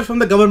expenditure from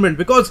the government,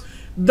 because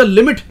the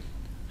limit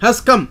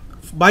has come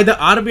by the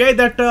RBI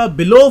that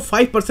below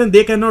 5%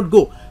 they cannot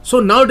go. So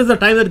now it is the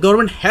time that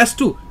government has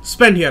to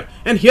spend here,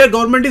 and here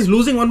government is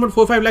losing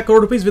 1.45 lakh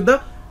crore rupees with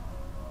the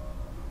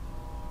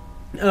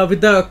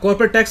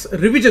corporate tax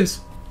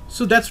revisions.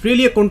 So that's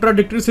really a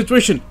contradictory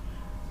situation.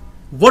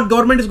 What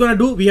government is going to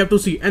do, we have to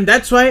see, and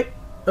that's why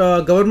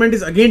government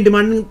is again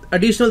demanding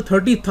additional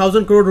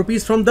 30,000 crore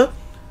rupees from the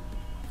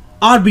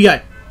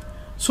RBI.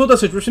 So the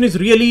situation is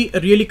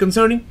really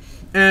concerning,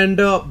 and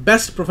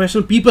best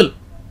professional people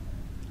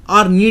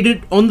are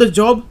needed on the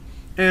job,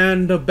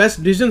 and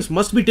best decisions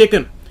must be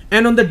taken.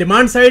 And on the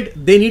demand side,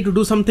 they need to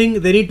do something.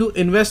 They need to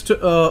invest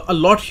a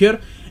lot here,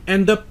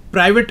 and the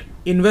private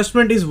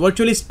investment is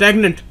virtually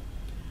stagnant.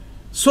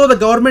 So the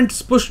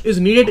government's push is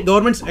needed,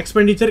 government's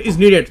expenditure is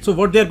needed. So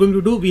what they are going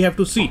to do, we have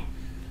to see.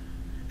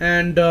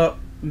 And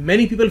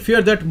many people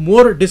fear that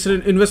more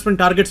disinvestment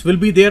targets will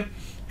be there,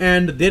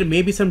 and there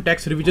may be some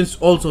tax revisions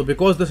also,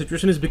 because the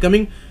situation is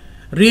becoming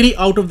really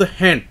out of the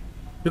hand,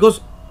 because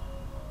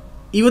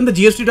even the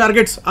GST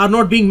targets are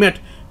not being met.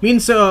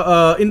 Means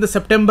in the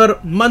September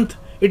month,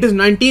 it is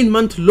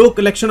 19-month low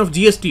collection of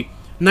GST,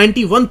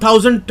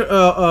 91,000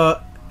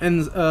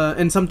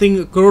 and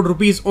something crore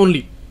rupees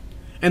only,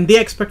 and they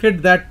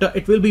expected that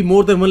it will be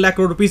more than 1 lakh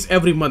crore rupees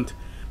every month,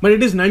 but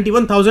it is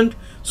 91,000.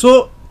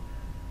 So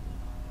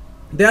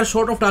they are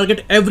short of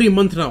target every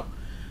month now.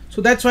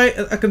 So that's why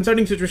a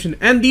concerning situation,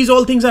 and these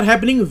all things are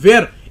happening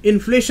where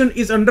inflation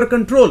is under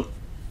control,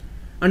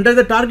 under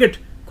the target.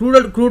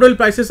 Crude oil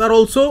prices are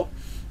also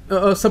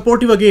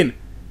supportive again.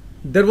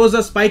 There was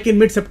a spike in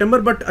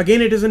mid-September, but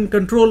again it is in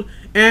control,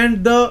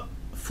 and the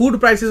food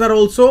prices are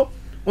also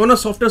on a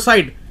softer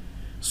side.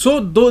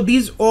 So though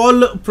these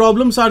all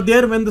problems are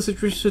there when the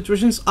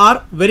situations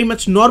are very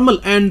much normal,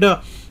 and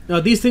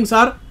these things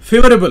are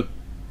favorable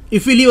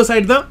if we leave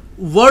aside the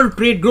world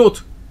trade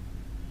growth.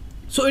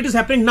 So it is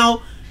happening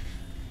now.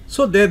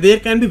 So there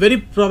can be very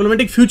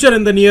problematic future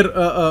in the near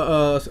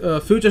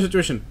future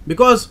situation,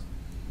 because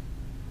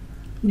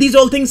these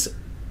all things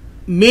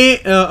may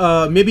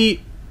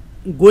be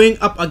going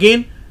up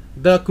again.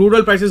 The crude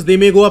oil prices, they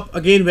may go up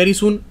again very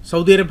soon.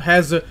 Saudi Arab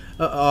has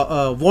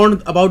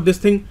warned about this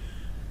thing.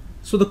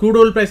 So the crude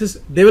oil prices,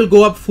 they will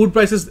go up, food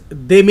prices,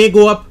 they may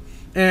go up,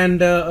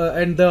 and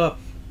the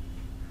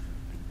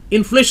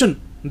inflation,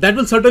 that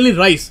will certainly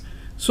rise.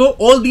 So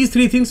all these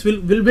three things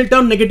will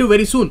turn negative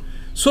very soon.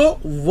 So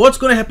what's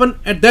going to happen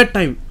at that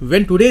time,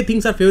 when today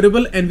things are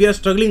favorable and we are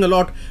struggling a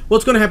lot?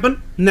 What's going to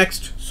happen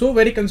next? So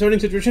very concerning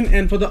situation,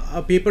 and for the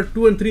paper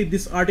 2 and 3,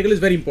 this article is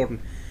very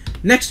important.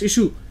 Next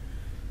issue,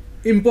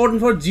 important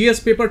for GS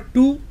paper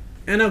 2,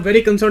 and a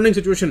very concerning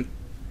situation,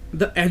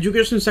 the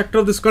education sector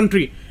of this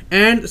country,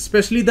 and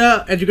especially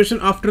the education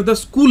after the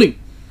schooling.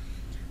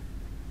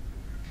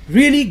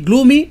 Really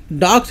gloomy,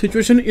 dark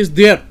situation is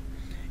there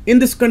in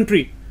this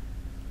country.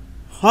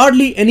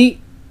 Hardly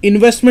any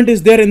investment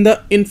is there in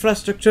the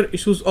infrastructure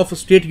issues of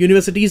state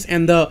universities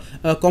and the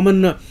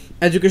common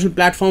education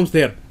platforms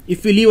there.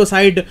 If we leave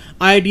aside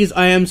IITs,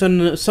 IIMs,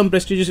 and some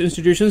prestigious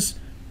institutions,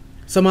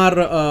 some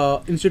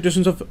are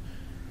institutions of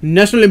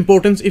national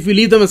importance, if we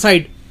leave them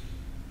aside,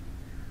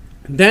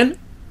 then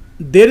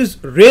there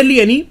is rarely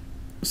any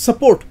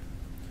support.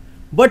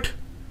 But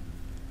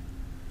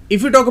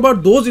if we talk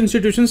about those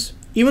institutions,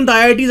 even the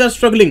IITs are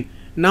struggling.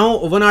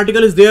 Now one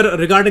article is there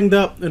regarding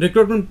the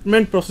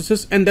recruitment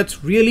processes, and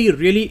that's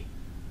really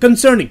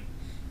concerning.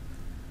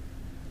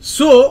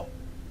 So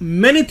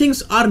many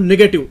things are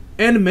negative,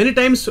 and many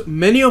times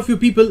many of you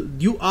people,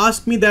 you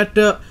ask me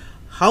that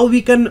how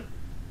we can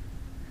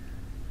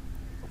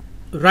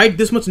write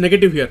this much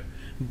negative here,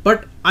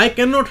 but I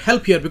cannot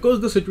help here,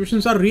 because the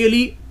situations are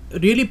really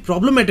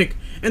problematic,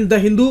 and the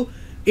Hindu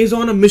is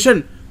on a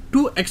mission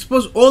to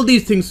expose all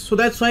these things. So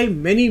that's why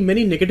many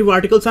negative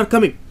articles are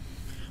coming.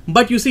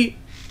 But you see,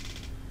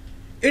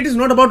 it is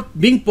not about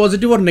being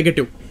positive or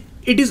negative,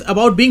 it is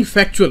about being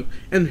factual.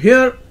 And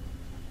here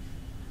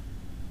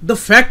the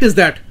fact is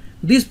that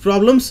these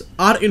problems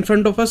are in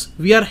front of us.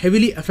 We are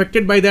heavily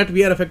affected by that.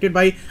 We are affected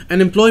by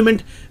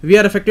unemployment. We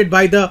are affected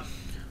by the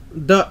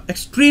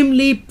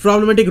extremely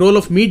problematic role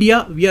of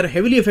media. We are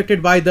heavily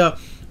affected by the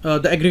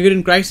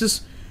agrarian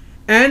crisis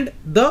and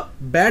the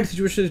bad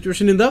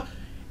situation in the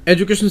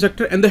education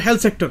sector and the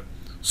health sector.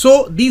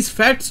 So these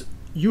facts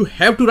you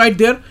have to write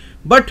there,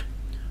 but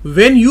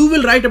when you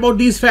will write about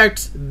these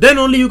facts, then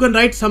only you can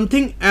write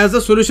something as a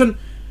solution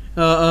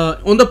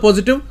on the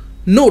positive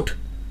note.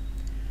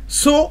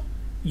 So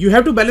you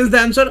have to balance the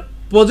answer.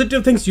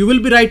 Positive things you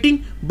will be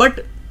writing,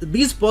 but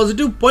these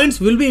positive points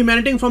will be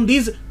emanating from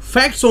these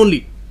facts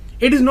only.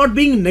 It is not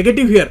being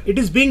negative here, it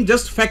is being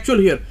just factual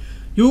here.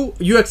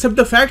 You accept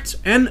the facts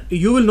and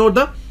you will know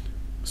the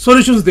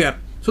solutions there.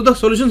 So the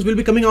solutions will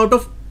be coming out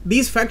of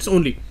these facts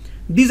only.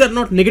 These are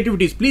not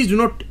negativities. Please do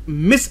not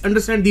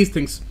misunderstand these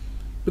things,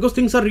 because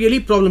things are really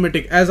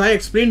problematic. As I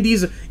explained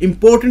these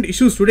important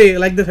issues today,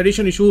 like the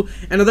sedition issue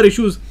and other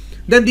issues,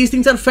 then these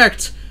things are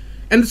facts,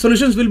 and the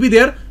solutions will be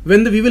there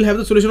when we will have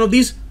the solution of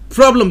these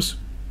problems.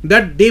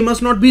 That they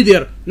must not be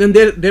there, then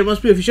there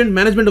must be efficient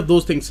management of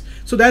those things.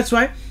 So that's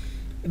why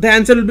the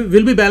answer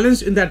will be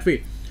balanced in that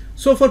way.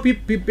 So for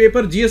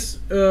paper GS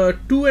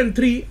 2 and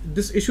 3,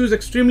 this issue is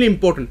extremely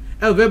important.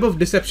 A web of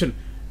deception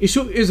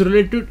issue is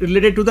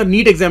related to the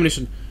NEET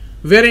examination,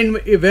 wherein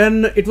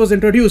when it was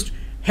introduced,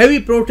 heavy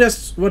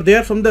protests were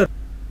there from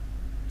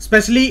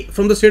especially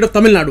from the state of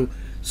Tamil Nadu.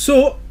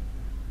 So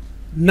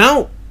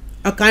now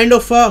a kind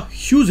of a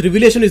huge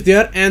revelation is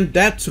there, and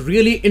that's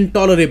really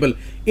intolerable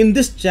in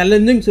this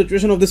challenging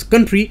situation of this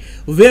country,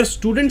 where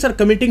students are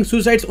committing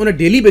suicides on a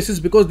daily basis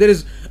because there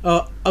is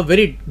a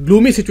very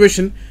gloomy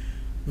situation.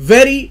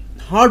 Very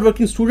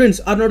hardworking students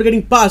are not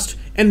getting passed,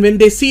 and when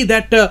they see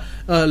that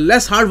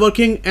less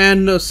hardworking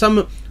and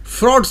some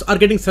frauds are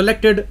getting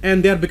selected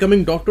and they are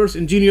becoming doctors,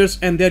 engineers,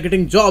 and they are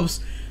getting jobs,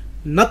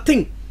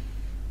 nothing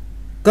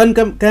can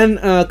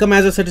come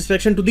as a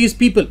satisfaction to these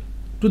people,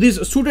 to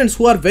these students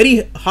who are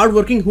very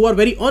hardworking, who are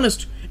very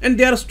honest, and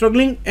they are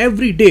struggling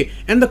every day,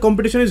 and the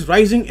competition is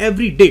rising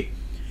every day.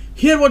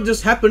 Here what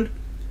just happened,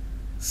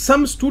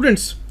 some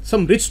students,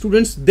 some rich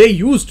students, they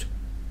used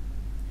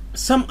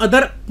some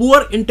other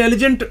poor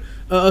intelligent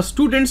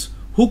students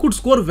who could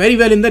score very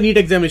well in the NEET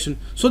examination.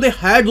 So they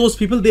hired those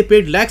people, they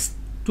paid lakhs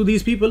to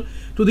these people,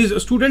 to these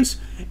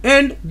students,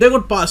 and they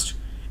got passed.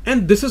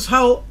 And this is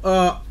how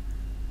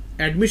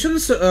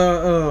admissions,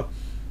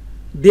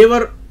 they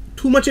were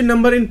too much in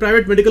number in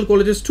private medical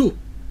colleges too.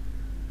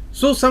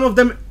 So some of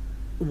them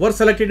were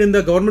selected in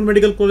the government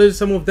medical colleges,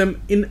 some of them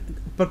in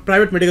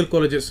private medical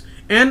colleges,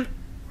 and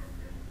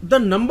the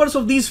numbers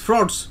of these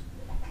frauds,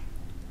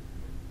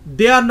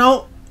 they are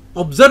now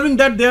observing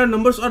that their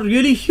numbers are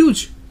really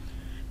huge,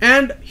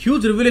 and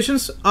huge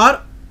revelations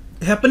are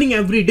happening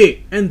every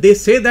day, and they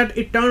say that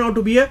it turned out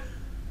to be a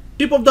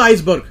tip of the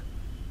iceberg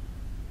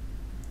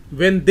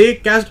when they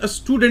catched a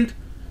student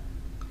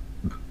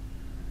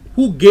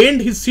who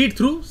gained his seat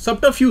through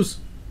subterfuge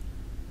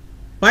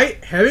by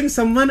having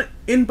someone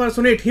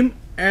impersonate him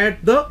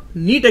at the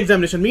NEET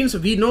examination. Means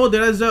we know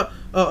there is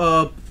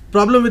a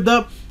problem with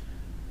the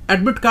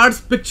admit cards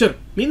picture,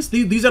 means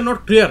these are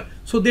not clear,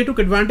 so they took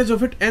advantage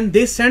of it and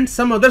they sent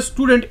some other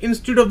student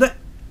instead of the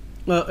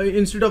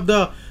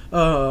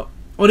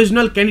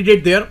original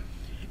candidate there,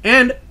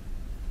 and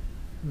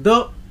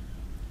the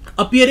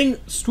appearing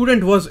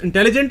student was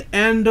intelligent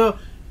and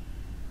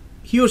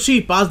he or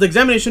she passed the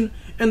examination,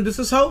 and this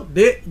is how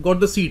they got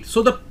the seat.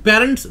 So the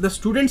parents, the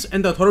students,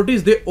 and the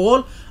authorities, they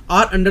all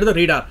are under the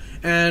radar,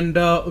 and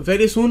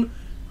very soon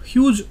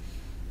huge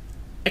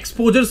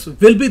exposures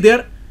will be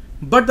there.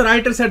 But the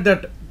writer said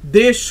that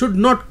they should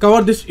not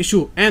cover this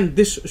issue and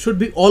this should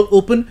be all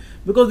open,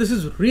 because this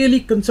is really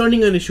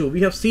concerning an issue.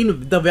 We have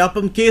seen the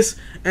Vyapam case,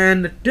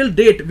 and till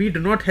date we do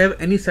not have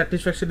any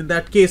satisfaction in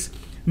that case.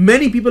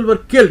 Many people were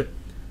killed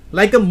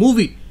like a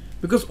movie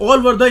because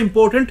all were the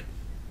important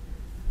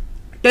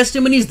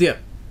testimonies there.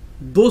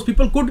 Those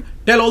people could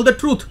tell all the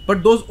truth,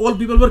 but those all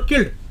people were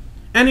killed,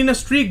 and in a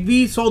streak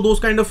we saw those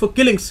kind of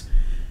killings.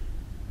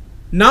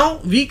 Now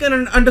we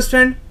can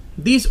understand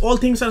these all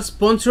things are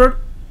sponsored.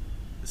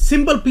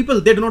 Simple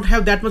people, they do not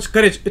have that much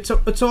courage.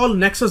 It's all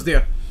nexus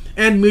there,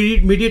 and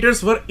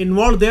mediators were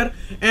involved there,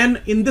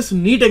 and in this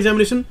NEET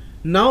examination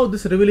now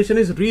this revelation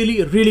is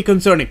really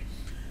concerning.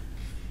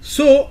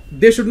 So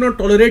they should not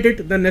tolerate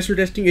it. The National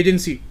Testing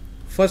Agency,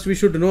 first we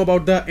should know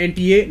about the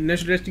NTA,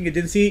 National Testing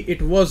Agency.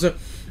 It was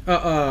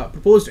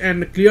proposed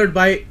and cleared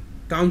by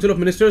Council of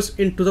Ministers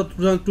in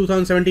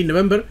 2017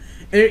 November,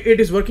 and it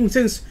is working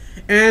since,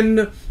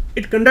 and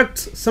it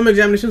conducts some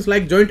examinations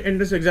like joint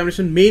entrance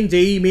examination, main,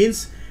 JEE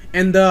mains,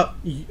 and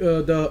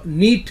the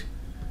NEET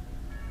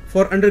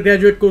for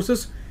undergraduate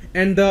courses,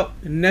 and the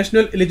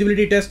National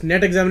Eligibility Test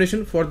NET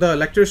examination for the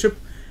lectureship,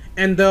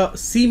 and the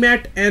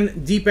CMAT and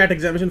GPAT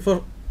examination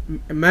for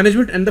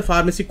management and the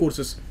pharmacy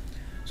courses.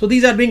 So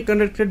these are being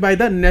conducted by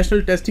the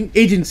National Testing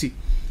Agency,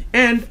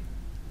 and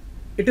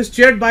it is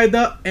chaired by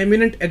the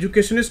eminent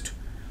educationist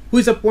who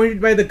is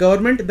appointed by the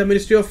government, the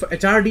Ministry of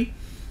HRD,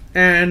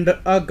 and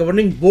a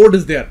governing board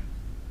is there.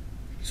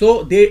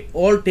 So they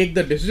all take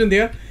the decision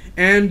there,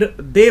 and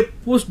they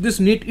pushed this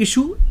NEET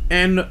issue,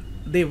 and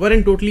they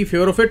weren't totally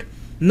favor of it.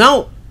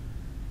 Now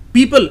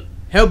people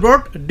have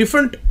brought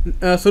different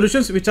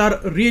solutions which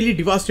are really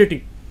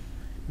devastating,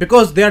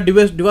 because they are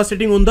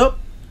devastating on the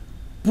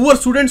poor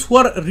students who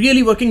are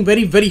really working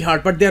very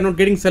hard, but they are not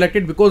getting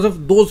selected because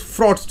of those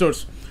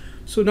fraudsters.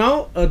 So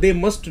now they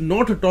must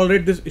not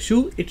tolerate this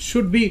issue. It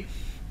should be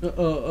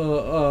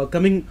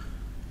coming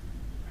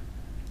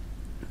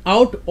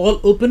out all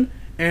open,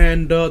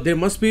 and there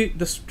must be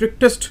the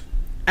strictest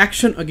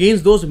action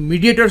against those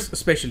mediators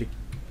especially.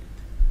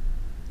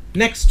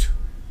 Next,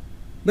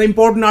 the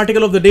important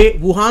article of the day,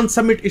 Wuhan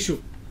summit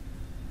issue.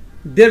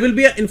 There will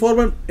be an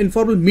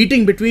informal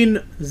meeting between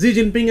Xi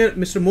Jinping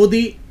and Mr.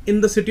 Modi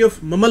in the city of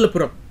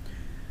Mamallapuram.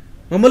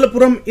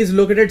 Mamallapuram is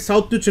located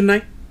south to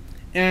Chennai,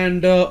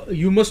 and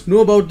you must know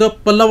about the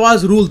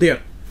Pallavas rule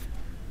there.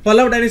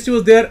 Pallava dynasty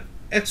was there,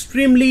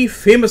 extremely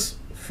famous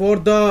for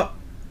the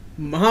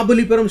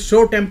Mahabalipuram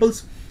shore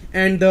temples,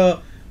 and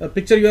the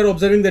picture you are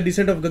observing, the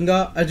descent of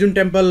Ganga, Arjun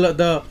temple,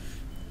 the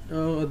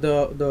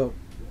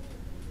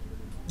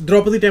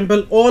Draupadi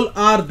temple, all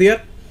are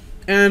there,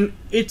 and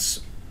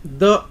it's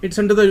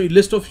under the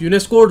list of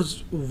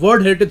UNESCO's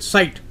World Heritage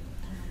Site.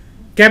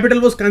 Capital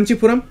was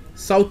Kanchipuram,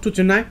 south to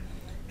Chennai,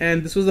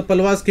 and this was the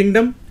Pallavas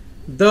kingdom.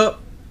 The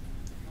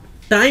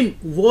time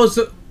was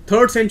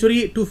 3rd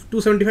century to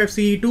 275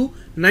 CE to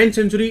 9th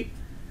century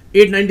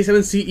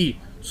 897 CE.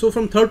 So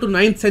from 3rd to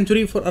 9th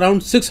century, for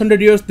around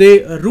 600 years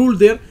they ruled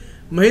there.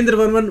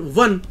 Mahendravarman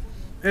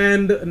I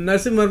and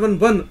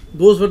Narasimhavarman I,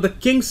 those were the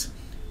kings,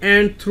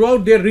 and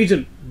throughout their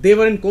region they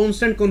were in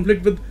constant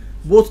conflict with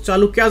both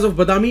Chalukyas of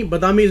Badami.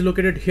 Badami is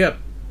located here,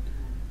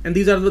 and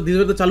these were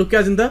the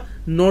Chalukyas in the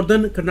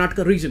northern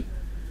Karnataka region.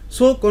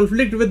 So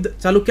conflict with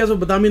Chalukyas of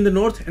Badami in the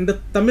north and the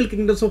Tamil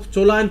kingdoms of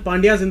Chola and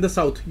Pandyas in the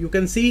south. You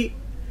can see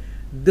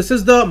this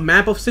is the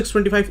map of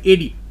 625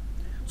 AD.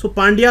 So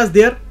Pandyas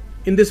there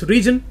in this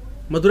region,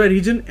 Madurai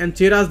region, and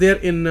Cheras there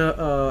in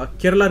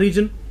Kerala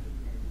region,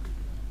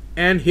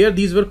 and here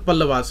these were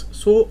Pallavas.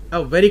 So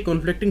a very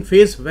conflicting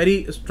phase,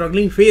 very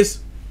struggling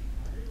phase.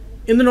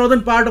 In the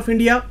northern part of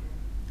India,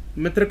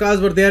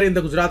 Mitrakas were there in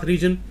the Gujarat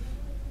region,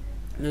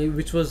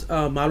 which was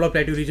Malwa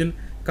Plateau region.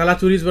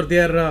 Kalachuris were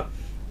there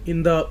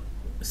in the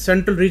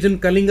central region,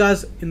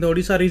 Kalingas in the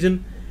Odisha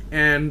region,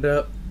 and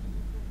the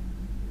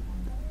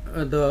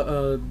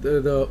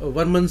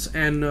Varmans,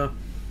 and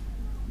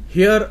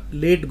here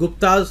late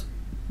Guptas,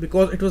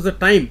 because it was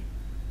the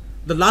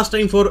last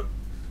time for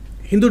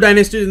Hindu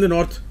dynasties in the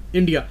North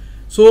India.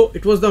 So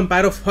it was the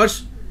empire of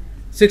Harsh.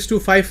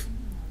 625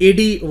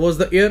 AD was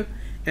the year,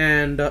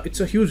 and it's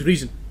a huge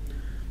region.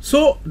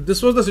 So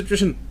this was the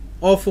situation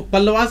of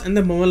Pallavas and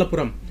the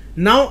Mamallapuram.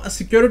 Now a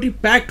security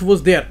pact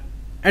was there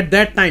at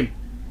that time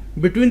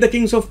between the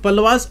kings of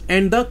Pallavas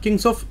and the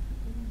kings of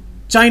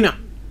China.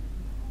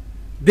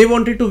 They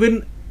wanted to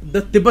win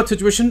the Tibet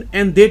situation,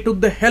 and they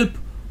took the help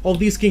of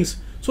these kings.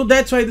 So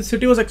that's why the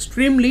city was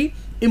extremely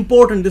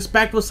important. This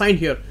pact was signed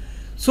here.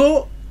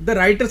 So the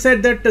writer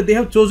said that they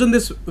have chosen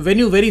this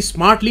venue very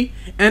smartly,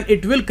 and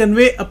it will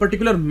convey a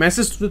particular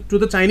message to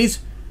the Chinese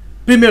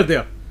premier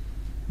there.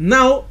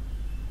 Now,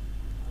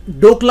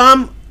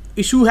 Doklam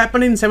issue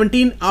happened in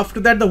 17. After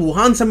that, the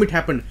Wuhan summit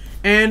happened,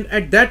 and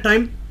at that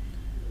time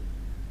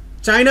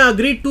China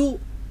agreed to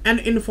an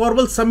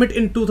informal summit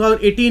in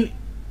 2018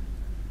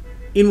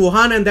 in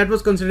Wuhan, and that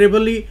was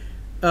considerably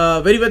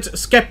very much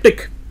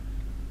skeptic.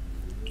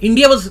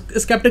 India was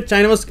skeptic,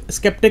 China was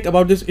skeptic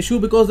about this issue,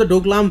 because the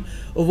Doklam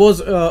was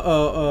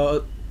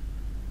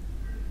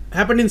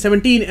happened in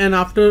 17, and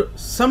after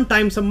some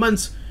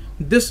months,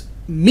 this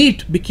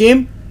meet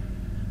became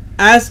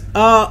as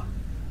a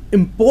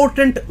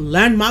important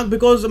landmark,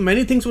 because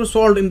many things were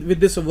solved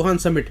with this Wuhan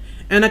summit,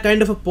 and a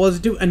kind of a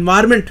positive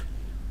environment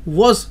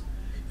was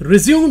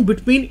resumed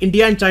between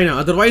India and China.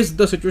 Otherwise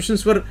the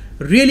situations were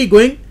really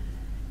going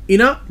in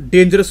a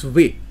dangerous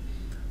way.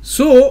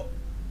 So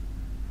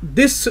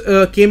this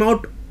came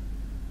out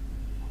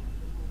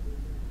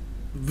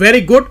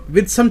very good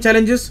with some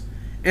challenges,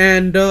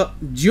 and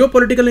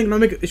geopolitical and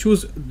economic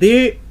issues,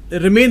 they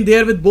remain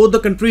there with both the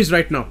countries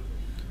right now.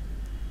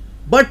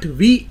 But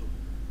we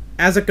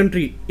as a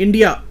country,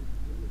 India,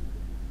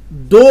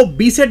 though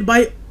beset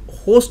by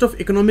host of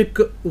economic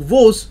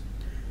woes,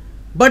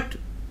 but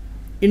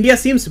India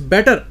seems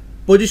better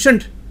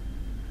positioned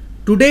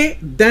today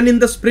than in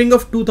the spring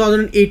of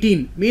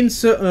 2018.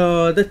 Means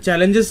the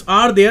challenges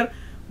are there,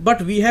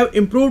 but we have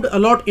improved a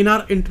lot in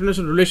our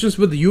international relations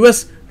with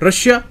US,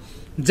 Russia,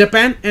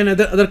 Japan, and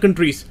other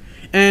countries,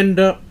 and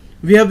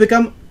we have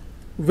become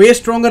way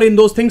stronger in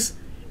those things.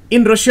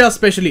 In Russia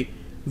especially,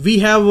 we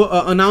have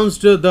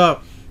announced the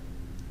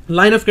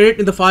line of credit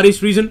in the Far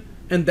East region,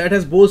 and that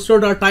has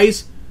bolstered our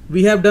ties.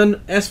 We have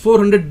done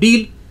S-400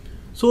 deal,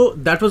 so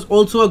that was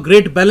also a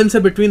great balancer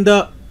between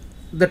the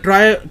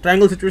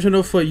triangle situation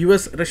of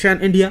US, Russia,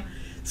 and India.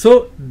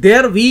 So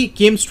there we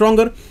came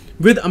stronger.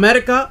 With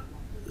America,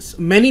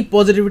 many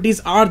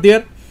positivities are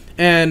there,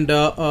 and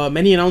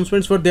many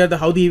announcements were there,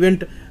 how the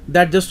event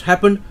that just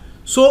happened.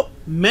 So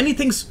many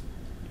things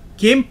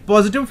came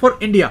positive for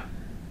India.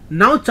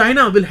 Now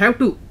China will have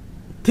to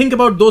think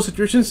about those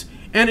situations,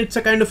 and it's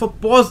a kind of a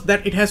pause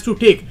that it has to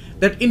take,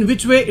 that in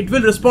which way it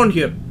will respond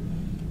here,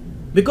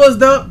 because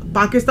the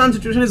Pakistan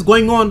situation is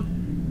going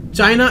on.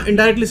 China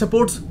indirectly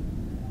supports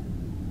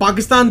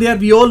Pakistan there.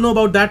 We all know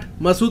about that.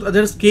 Masood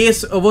Azhar's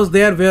case was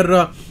there,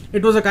 where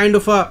it was a kind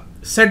of a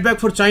setback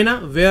for China,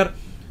 where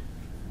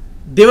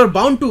they were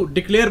bound to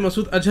declare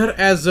Masood Azhar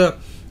as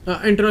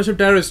international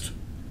terrorist.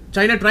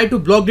 China tried to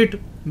block it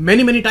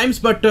many times,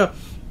 but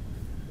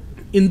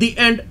in the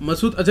end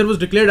Masood Azhar was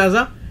declared as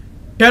a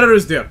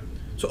terrorist there.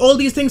 So all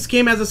these things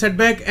came as a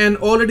setback, and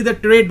already the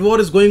trade war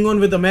is going on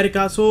with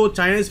America. So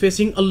China is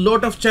facing a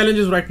lot of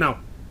challenges right now.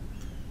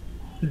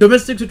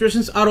 Domestic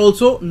situations are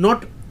also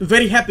not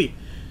very happy.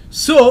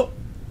 So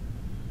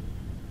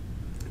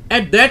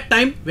at that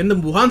time when the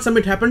Wuhan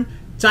summit happened,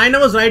 China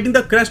was riding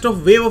the crest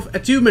of wave of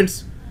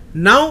achievements.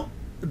 Now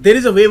there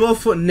is a wave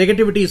of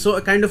negativity. So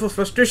a kind of a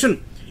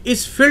frustration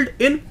is filled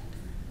in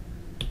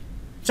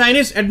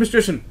Chinese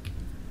administration.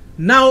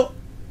 Now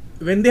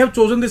when they have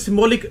chosen the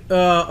symbolic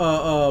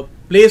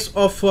place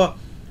of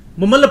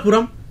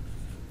Mamallapuram,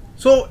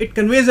 so it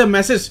conveys a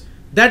message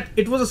that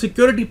it was a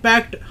security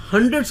pact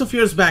hundreds of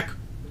years back.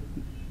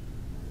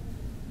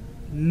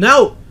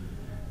 Now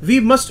we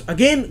must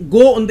again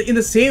go on in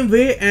the same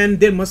way, and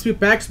there must be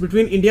pacts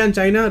between India and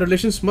China.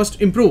 Relations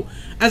must improve.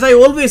 As I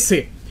always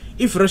say,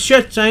 if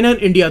Russia, China and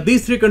India,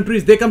 these three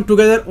countries, they come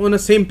together on the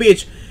same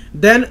page,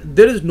 then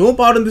there is no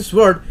power in this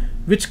world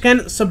which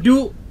can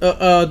subdue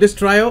this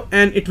trio,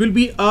 and it will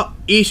be a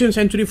Asian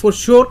century for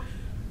sure,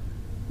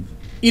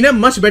 in a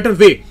much better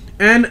way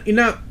and in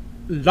a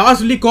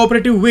largely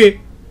cooperative way.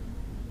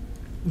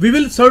 We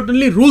will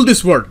certainly rule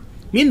this world.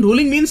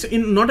 Ruling means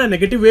in not a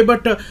negative way,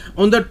 but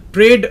on the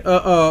trade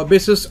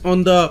basis,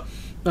 on the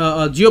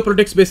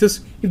geopolitics basis.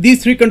 If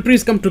these three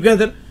countries come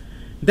together,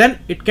 then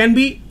it can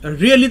be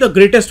really the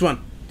greatest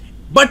one.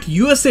 But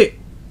USA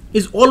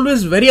is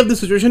always wary of this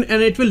situation,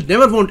 and it will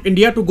never want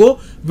India to go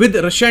with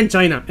Russia and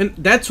China, and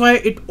that's why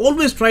it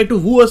always try to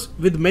woo us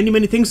with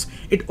many things.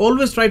 It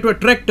always try to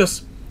attract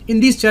us in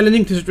these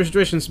challenging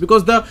situations,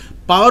 because the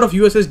power of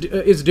US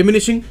is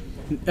diminishing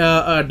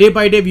day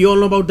by day. We all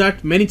know about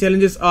that. Many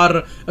challenges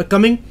are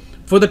coming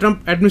for the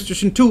Trump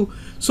administration too.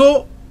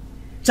 So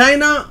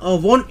China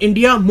wants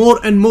India more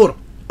and more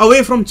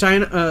away from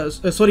China.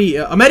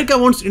 America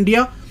wants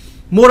India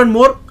more and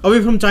more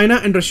away from China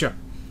and Russia.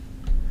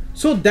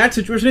 So that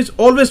situation is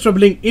always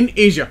troubling in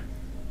Asia.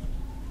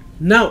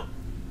 Now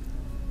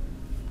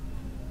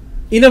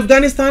in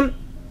Afghanistan,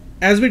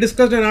 as we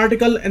discussed in an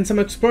article, and some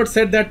experts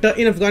said that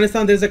in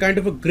Afghanistan there is a kind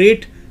of a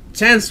great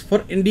chance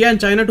for India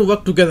and China to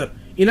work together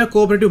in a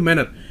cooperative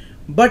manner.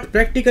 But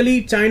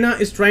practically China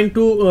is trying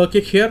to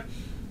kick here,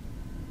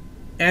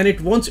 and it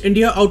wants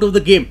India out of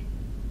the game,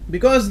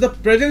 because the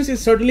presence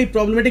is certainly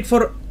problematic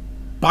for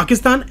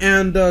Pakistan,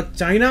 and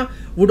China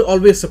would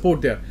always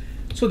support there.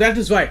 So that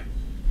is why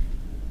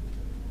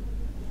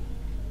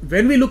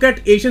when we look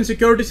at Asian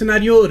security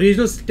scenario,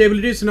 regional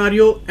stability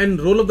scenario,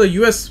 and role of the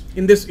US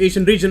in this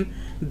Asian region,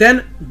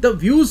 then the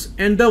views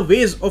and the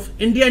ways of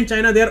India and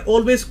China, they are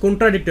always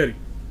contradictory.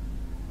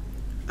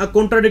 A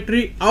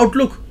contradictory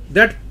outlook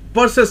that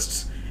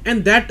persists,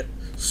 and that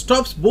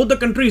stops both the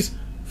countries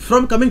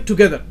from coming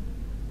together.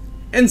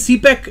 And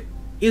CPEC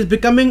is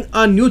becoming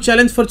a new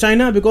challenge for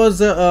China, because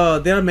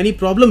there are many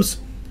problems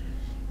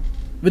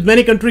with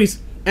many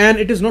countries, and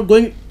it is not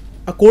going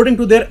according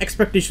to their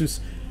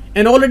expectations.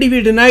 And already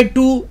we denied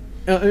to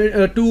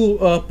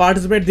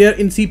participate there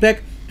in CPEC,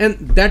 and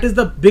that is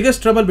the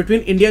biggest trouble between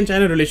India and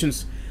China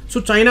relations.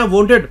 So China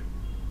wanted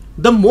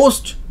the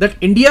most that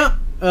India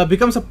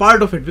becomes a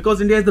part of it, because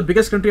India is the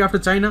biggest country after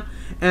China,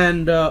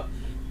 and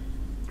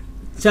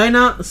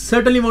China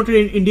certainly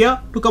wanted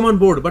India to come on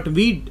board, but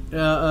we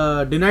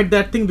denied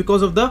that thing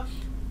because of the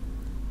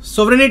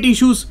sovereignty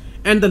issues,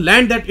 and the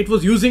land that it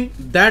was using,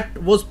 that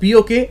was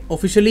POK,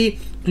 officially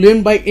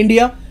claimed by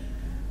India.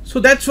 So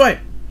that's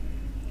why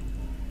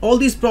all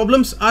these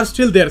problems are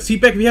still there.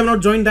 CPEC, we have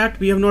not joined that.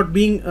 We have not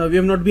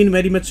been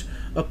very much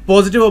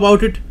positive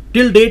about it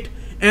till date,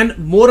 and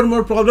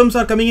more problems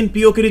are coming in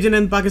POK region,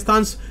 and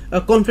Pakistan's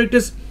conflict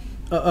is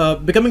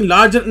becoming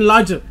larger and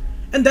larger,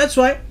 and that's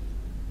why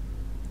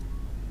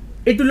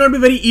it will not be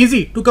very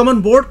easy to come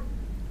on board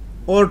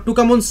or to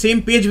come on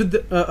same page with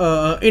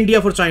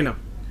India for China.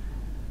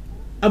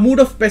 A mood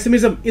of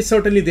pessimism is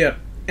certainly there,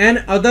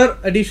 and other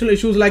additional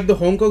issues like the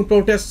Hong Kong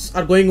protests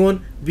are going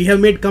on. We have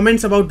made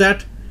comments about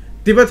that.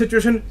 Tibet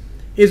situation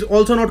is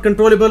also not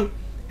controllable,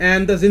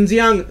 and the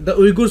Xinjiang, the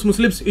Uyghurs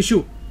Muslims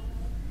issue,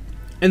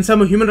 and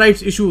some human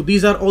rights issue,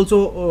 these are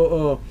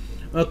also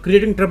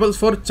creating troubles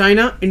for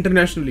China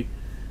internationally.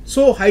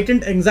 So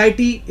heightened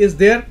anxiety is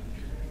there,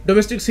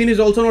 domestic scene is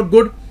also not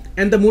good,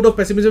 and the mood of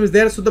pessimism is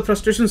there. So the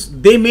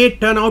frustrations, they may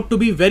turn out to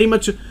be very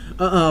much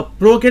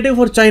provocative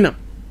for China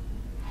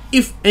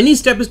if any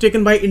step is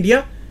taken by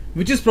India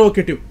which is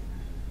provocative.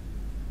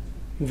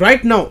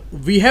 Right now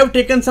we have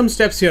taken some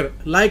steps here,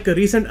 like a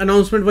recent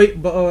announcement by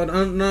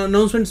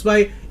announcements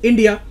by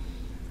India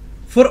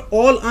for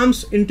all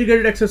arms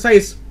integrated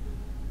exercise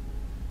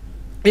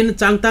in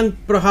Changtang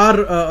Prahar,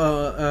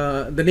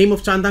 the name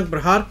of Changtang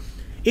Prahar,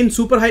 in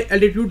super high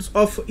altitudes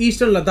of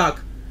eastern Ladakh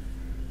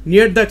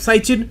near the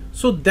Saichin.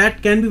 So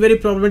that can be very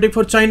problematic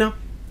for China.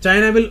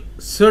 China will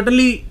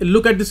certainly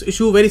look at this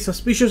issue very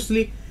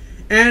suspiciously,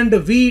 and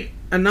we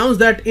announced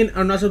that in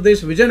Arunachal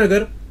Pradesh,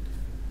 Vijayanagar,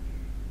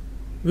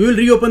 we will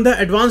reopen the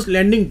advanced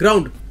landing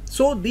ground.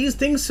 So these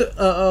things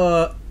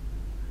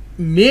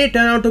may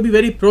turn out to be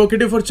very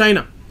provocative for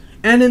China,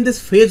 and in this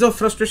phase of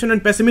frustration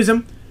and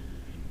pessimism,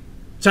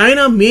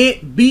 China may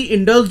be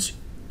indulged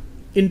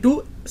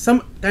into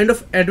some kind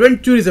of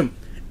adventurism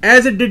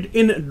as it did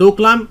in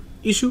Doklam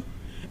issue,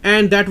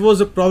 and that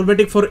was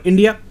problematic for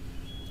India,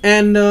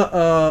 and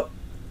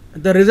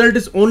the result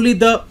is only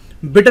the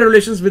bitter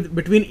relations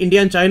between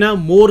India and China,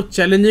 more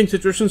challenging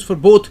situations for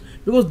both,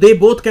 because they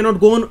both cannot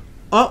go on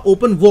a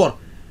open war,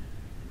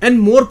 and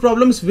more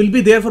problems will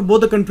be there for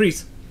both the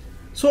countries.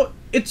 So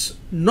it's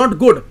not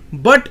good,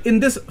 but in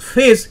this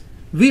phase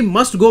we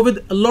must go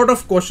with a lot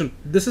of caution.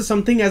 This is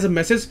something as a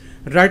message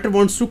writer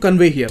wants to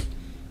convey here.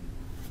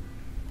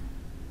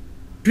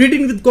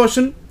 Treating with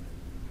caution,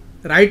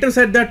 writer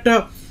said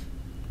that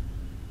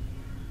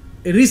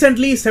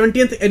recently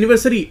 70th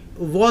anniversary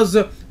was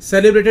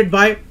celebrated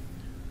by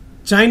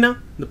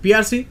China, the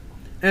PRC,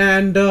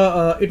 and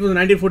it was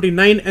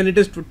 1949 and it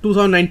is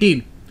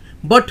 2019.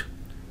 But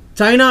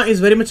China is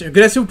very much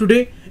aggressive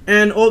today,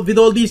 and with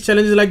all these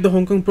challenges like the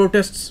Hong Kong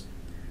protests,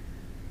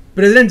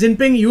 President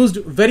Jinping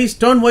used very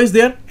stern voice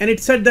there, and it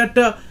said that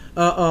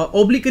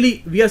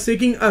obliquely we are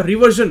seeking a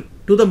reversion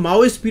to the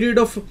Maoist period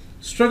of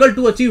struggle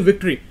to achieve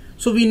victory.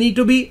 So we need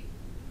to be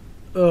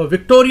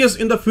victorious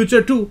in the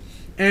future too,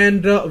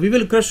 and we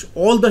will crush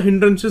all the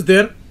hindrances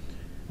there.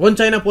 One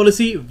China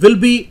policy will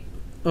be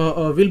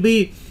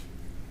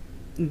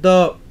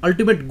the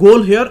ultimate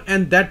goal here,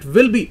 and that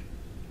will be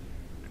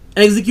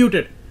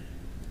executed.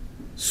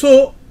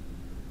 So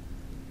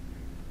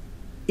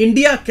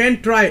India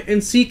can try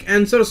and seek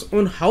answers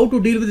on how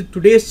to deal with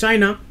today's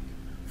China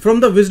from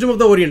the wisdom of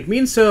the Orient.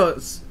 Means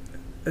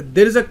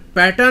there is a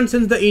pattern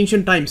since the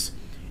ancient times,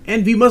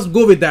 and we must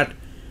go with that.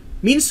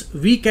 Means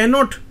we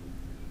cannot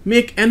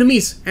make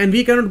enemies, and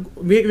we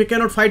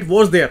cannot fight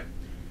wars there.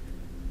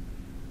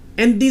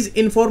 And these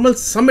informal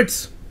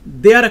summits,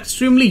 they are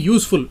extremely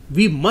useful.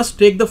 We must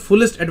take the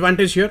fullest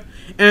advantage here,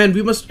 and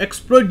we must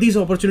exploit these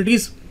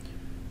opportunities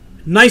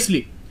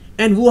nicely.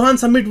 And Wuhan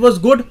summit was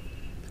good.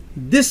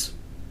 This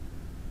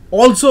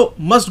also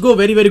must go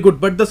very, very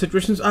good, but the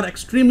situations are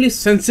extremely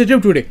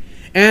sensitive today,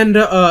 and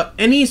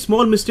any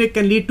small mistake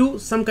can lead to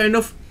some kind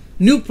of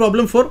new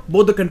problem for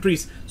both the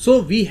countries.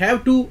 So we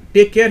have to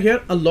take care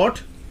here a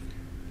lot.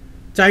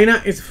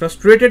 China is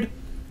frustrated.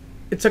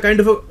 It's a kind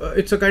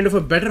of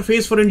a better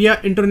phase for India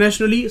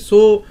internationally.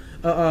 So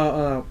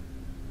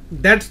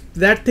that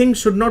thing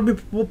should not be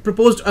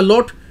proposed a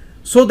lot,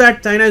 so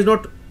that China is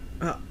not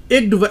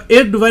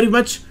egged very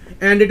much,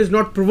 and it is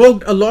not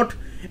provoked a lot,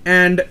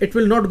 and it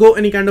will not go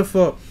any kind of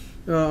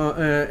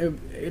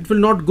it will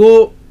not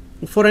go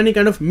for any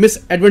kind of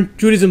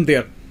misadventurism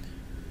there.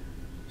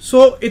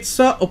 So it's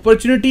a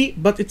opportunity,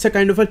 but it's a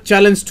kind of a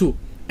challenge too,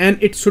 and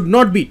it should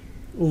not be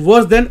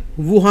worse than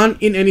Wuhan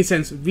in any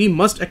sense. We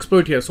must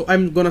exploit here. So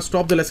I'm gonna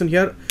stop the lesson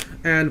here,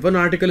 and one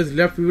article is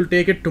left. We will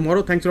take it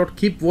tomorrow. Thanks a lot.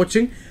 Keep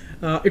watching.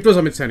 It was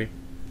Amit Sani.